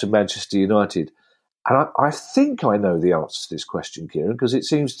us back to Manchester United. And I think I know the answer to this question, Kieran, because it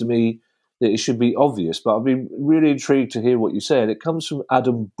seems to me that it should be obvious, but I've been really intrigued to hear what you say. And it comes from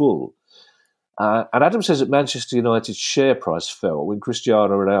Adam Bull. And Adam says that Manchester United's share price fell when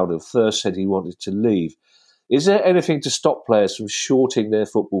Cristiano Ronaldo first said he wanted to leave. Is there anything to stop players from shorting their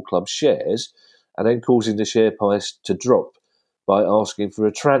football club shares and then causing the share price to drop by asking for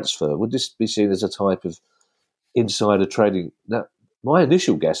a transfer? Would this be seen as a type of insider trading? Now, my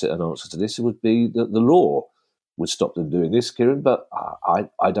initial guess at an answer to this would be that the law would stop them doing this, Kieran, but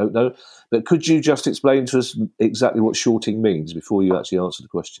I don't know. But could you just explain to us exactly what shorting means before you actually answer the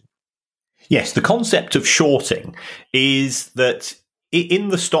question? Yes, the concept of shorting is that in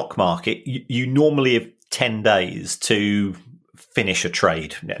the stock market, you normally have 10 days to finish a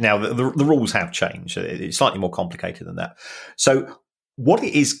trade. Now, the rules have changed. It's slightly more complicated than that. So what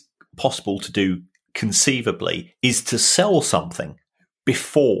it is possible to do conceivably is to sell something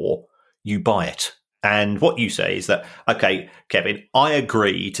before you buy it. And what you say is that, okay, Kevin, I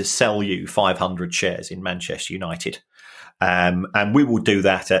agree to sell you 500 shares in Manchester United. And we will do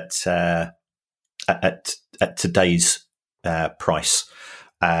that at today's price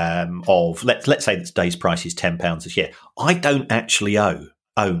of let's say that today's price is £10 a share. I don't actually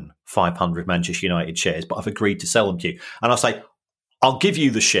own 500 Manchester United shares, but I've agreed to sell them to you. And I'll say, I'll give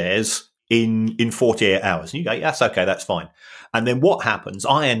you the shares in 48 hours. And you go, yes, okay, that's fine. And then what happens?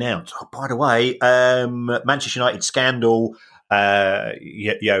 I announce, oh, by the way, Manchester United scandal. Rashford's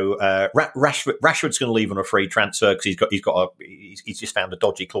going to leave on a free transfer because he's just found a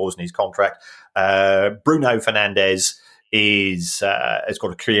dodgy clause in his contract. Bruno Fernandes has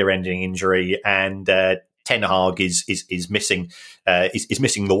got a career-ending injury, and Ten Hag is missing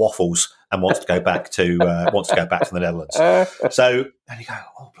the waffles and wants to go back to the Netherlands. So and you go,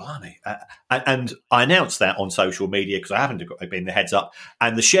 oh blimey! And I announced that on social media because I haven't been the heads up,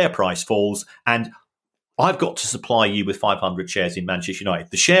 and the share price falls, and I've got to supply you with 500 shares in Manchester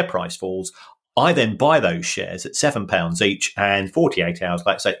United. The share price falls. I then buy those shares at £7 each, and 48 hours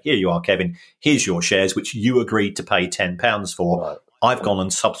later say, here you are, Kevin, here's your shares, which you agreed to pay £10 for. Right. I've gone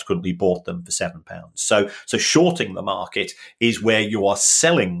and subsequently bought them for £7. So shorting the market is where you are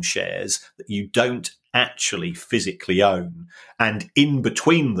selling shares that you don't actually physically own, and in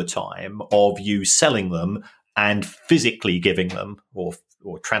between the time of you selling them and physically giving them or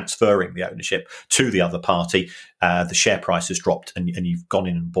transferring the ownership to the other party, the share price has dropped and you've gone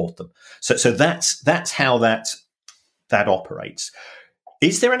in and bought them. So that's how that operates.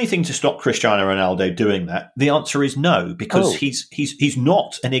 Is there anything to stop Cristiano Ronaldo doing that? The answer is no, because he's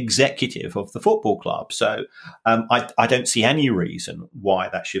not an executive of the football club. So I don't see any reason why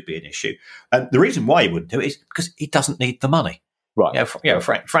that should be an issue. And the reason why he wouldn't do it is because he doesn't need the money. Right.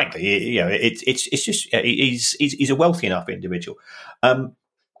 Frankly, it's just he's a wealthy enough individual.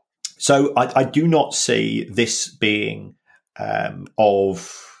 So I do not see this being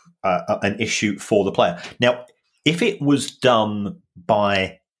of an issue for the player. Now, if it was done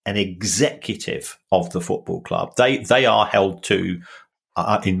by an executive of the football club, they are held to,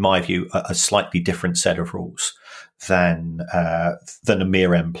 in my view, a slightly different set of rules than a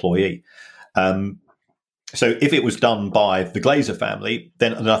mere employee. So if it was done by the Glazer family,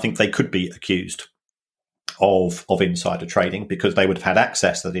 then I think they could be accused of insider trading, because they would have had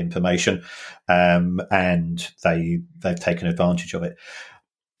access to the information and they've taken advantage of it.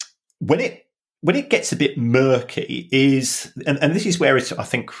 When it gets a bit murky is, and this is where I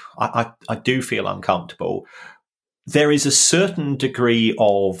think I do feel uncomfortable, there is a certain degree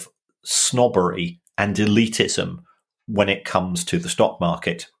of snobbery and elitism when it comes to the stock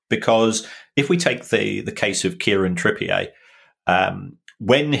market. Because if we take the case of Kieran Trippier,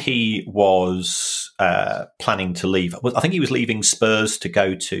 when he was planning to leave, I think he was leaving Spurs to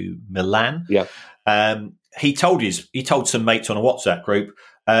go to Milan. Yeah. He told some mates on a WhatsApp group,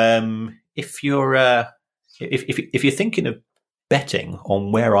 if you're thinking of betting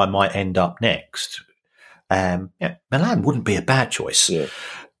on where I might end up next, Milan wouldn't be a bad choice. Yeah.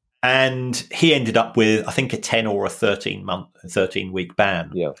 And he ended up with, I think, a 10 or a 13-week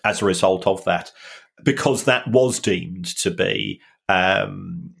ban as a result of that, because that was deemed to be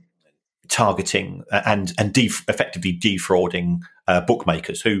targeting and effectively defrauding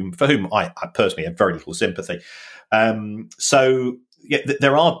bookmakers, for whom I personally have very little sympathy. There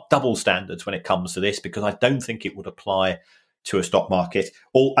are double standards when it comes to this, because I don't think it would apply to a stock market.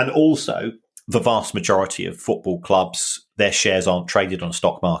 And also, the vast majority of football clubs, their shares aren't traded on a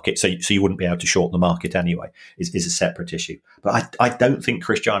stock market, so you wouldn't be able to short the market anyway. Is a separate issue. But I don't think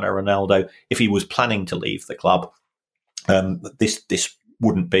Cristiano Ronaldo, if he was planning to leave the club, this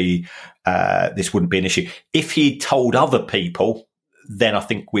wouldn't be an issue. If he told other people, then I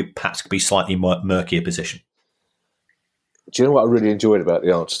think we perhaps could be slightly murkier position. Do you know what I really enjoyed about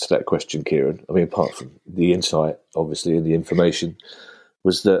the answer to that question, Kieran? I mean, apart from the insight, obviously, and the information,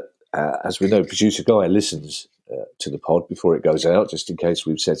 was that, as we know, producer Guy listens to the pod before it goes out, just in case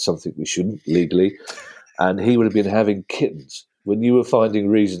we've said something we shouldn't legally. And he would have been having kittens when you were finding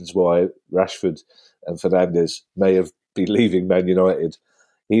reasons why Rashford and Fernandes may have been leaving Man United.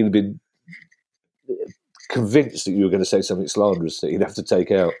 He'd have been convinced that you were going to say something slanderous that he'd have to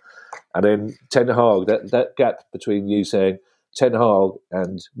take out. And then Ten Hag, that gap between you saying Ten Hag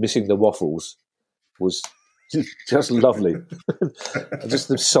and missing the waffles was just lovely. Just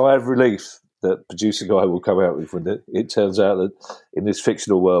the sigh of relief that producer Guy will come out with when it turns out that in this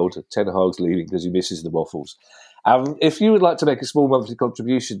fictional world, Ten Hag's leaving because he misses the waffles. If you would like to make a small monthly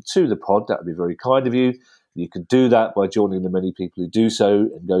contribution to the pod, that would be very kind of you. You can do that by joining the many people who do so,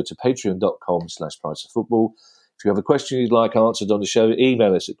 and go to patreon.com/priceoffootball. If you have a question you'd like answered on the show,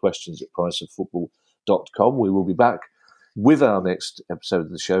 email us at questions@priceoffootball.com. We will be back with our next episode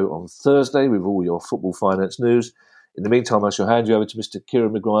of the show on Thursday with all your football finance news. In the meantime, I shall hand you over to Mr.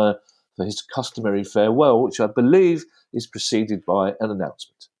 Kieran Maguire for his customary farewell, which I believe is preceded by an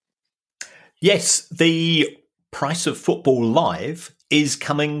announcement. Yes, the Price of Football Live is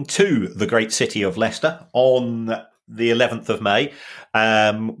coming to the great city of Leicester on the 11th of May.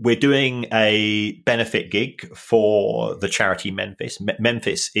 We're doing a benefit gig for the charity Memphis.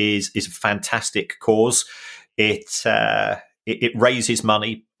 Memphis is a fantastic cause. It raises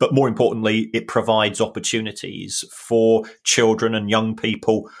money, but more importantly, it provides opportunities for children and young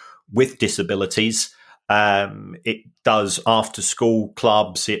people with disabilities. It does after-school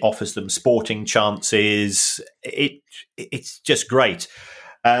clubs. It offers them sporting chances. It's just great.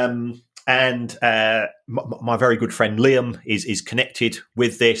 And my very good friend Liam is connected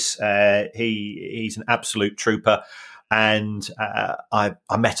with this. He's an absolute trooper, and I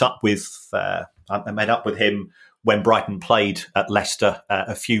met up with him when Brighton played at Leicester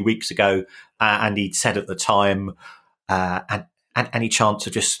a few weeks ago, and he'd said at the time, and any chance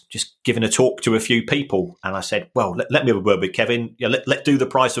of just giving a talk to a few people? And I said, well, let me have a word with Kevin. Yeah, let's do the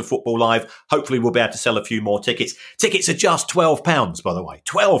price of football live. Hopefully we'll be able to sell a few more tickets. Tickets are just £12, by the way,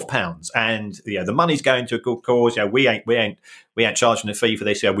 £12. And the money's going to a good cause. We ain't charging a fee for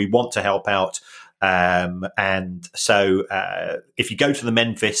this. We want to help out. And so if you go to the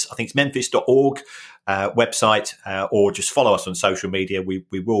Memphis, I think it's memphis.org website, or just follow us on social media, we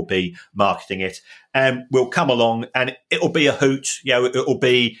will be marketing it. And we'll come along and it'll be a hoot.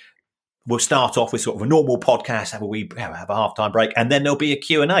 We'll start off with sort of a normal podcast, have a halftime break, and then there'll be a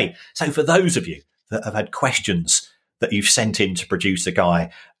Q&A. So for those of you that have had questions that you've sent in to Producer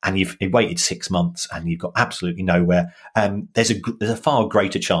Guy and you've waited 6 months and you've got absolutely nowhere, there's a far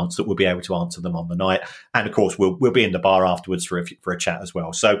greater chance that we'll be able to answer them on the night. And of course, we'll be in the bar afterwards for a chat as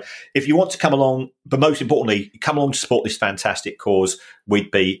well. So if you want to come along, but most importantly, come along to support this fantastic cause,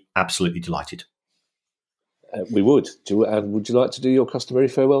 we'd be absolutely delighted. We would. Would you like to do your customary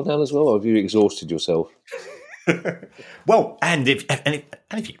farewell now as well, or have you exhausted yourself? Well, and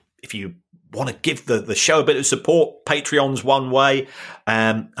if you want to give the show a bit of support, Patreon's one way.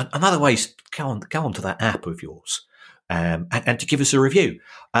 Another way is go on to that app of yours and to give us a review.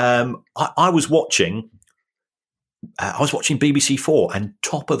 I was watching BBC Four, and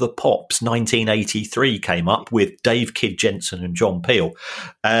Top of the Pops 1983 came up with Dave Kidd Jensen and John Peel,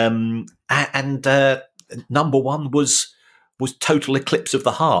 and number one was Total Eclipse of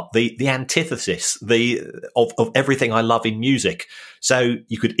the Heart, the antithesis of everything I love in music. So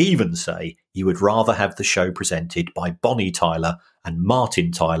you could even say you would rather have the show presented by Bonnie Tyler and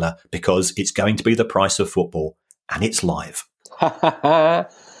Martin Tyler, because it's going to be the price of football and it's live. I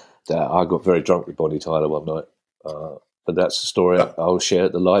got very drunk with Bonnie Tyler one night, but that's a story I'll share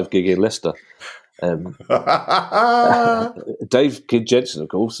at the live gig in Leicester. Dave Kidd Jensen, of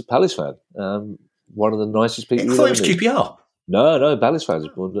course, a Palace fan. One of the nicest people you've ever met. QPR. No, Palace fans.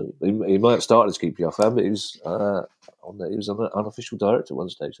 He might have started as QPR fan, but he was on an unofficial director at one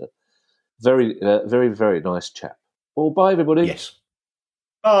stage. So very, very, very nice chap. Well, bye, everybody. Yes.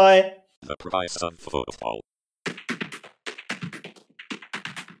 Bye. The price of football.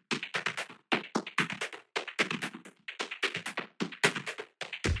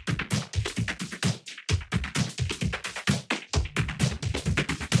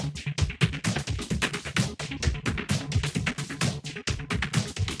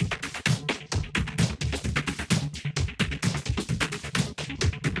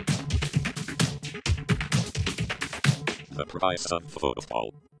 The price of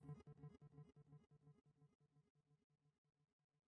football.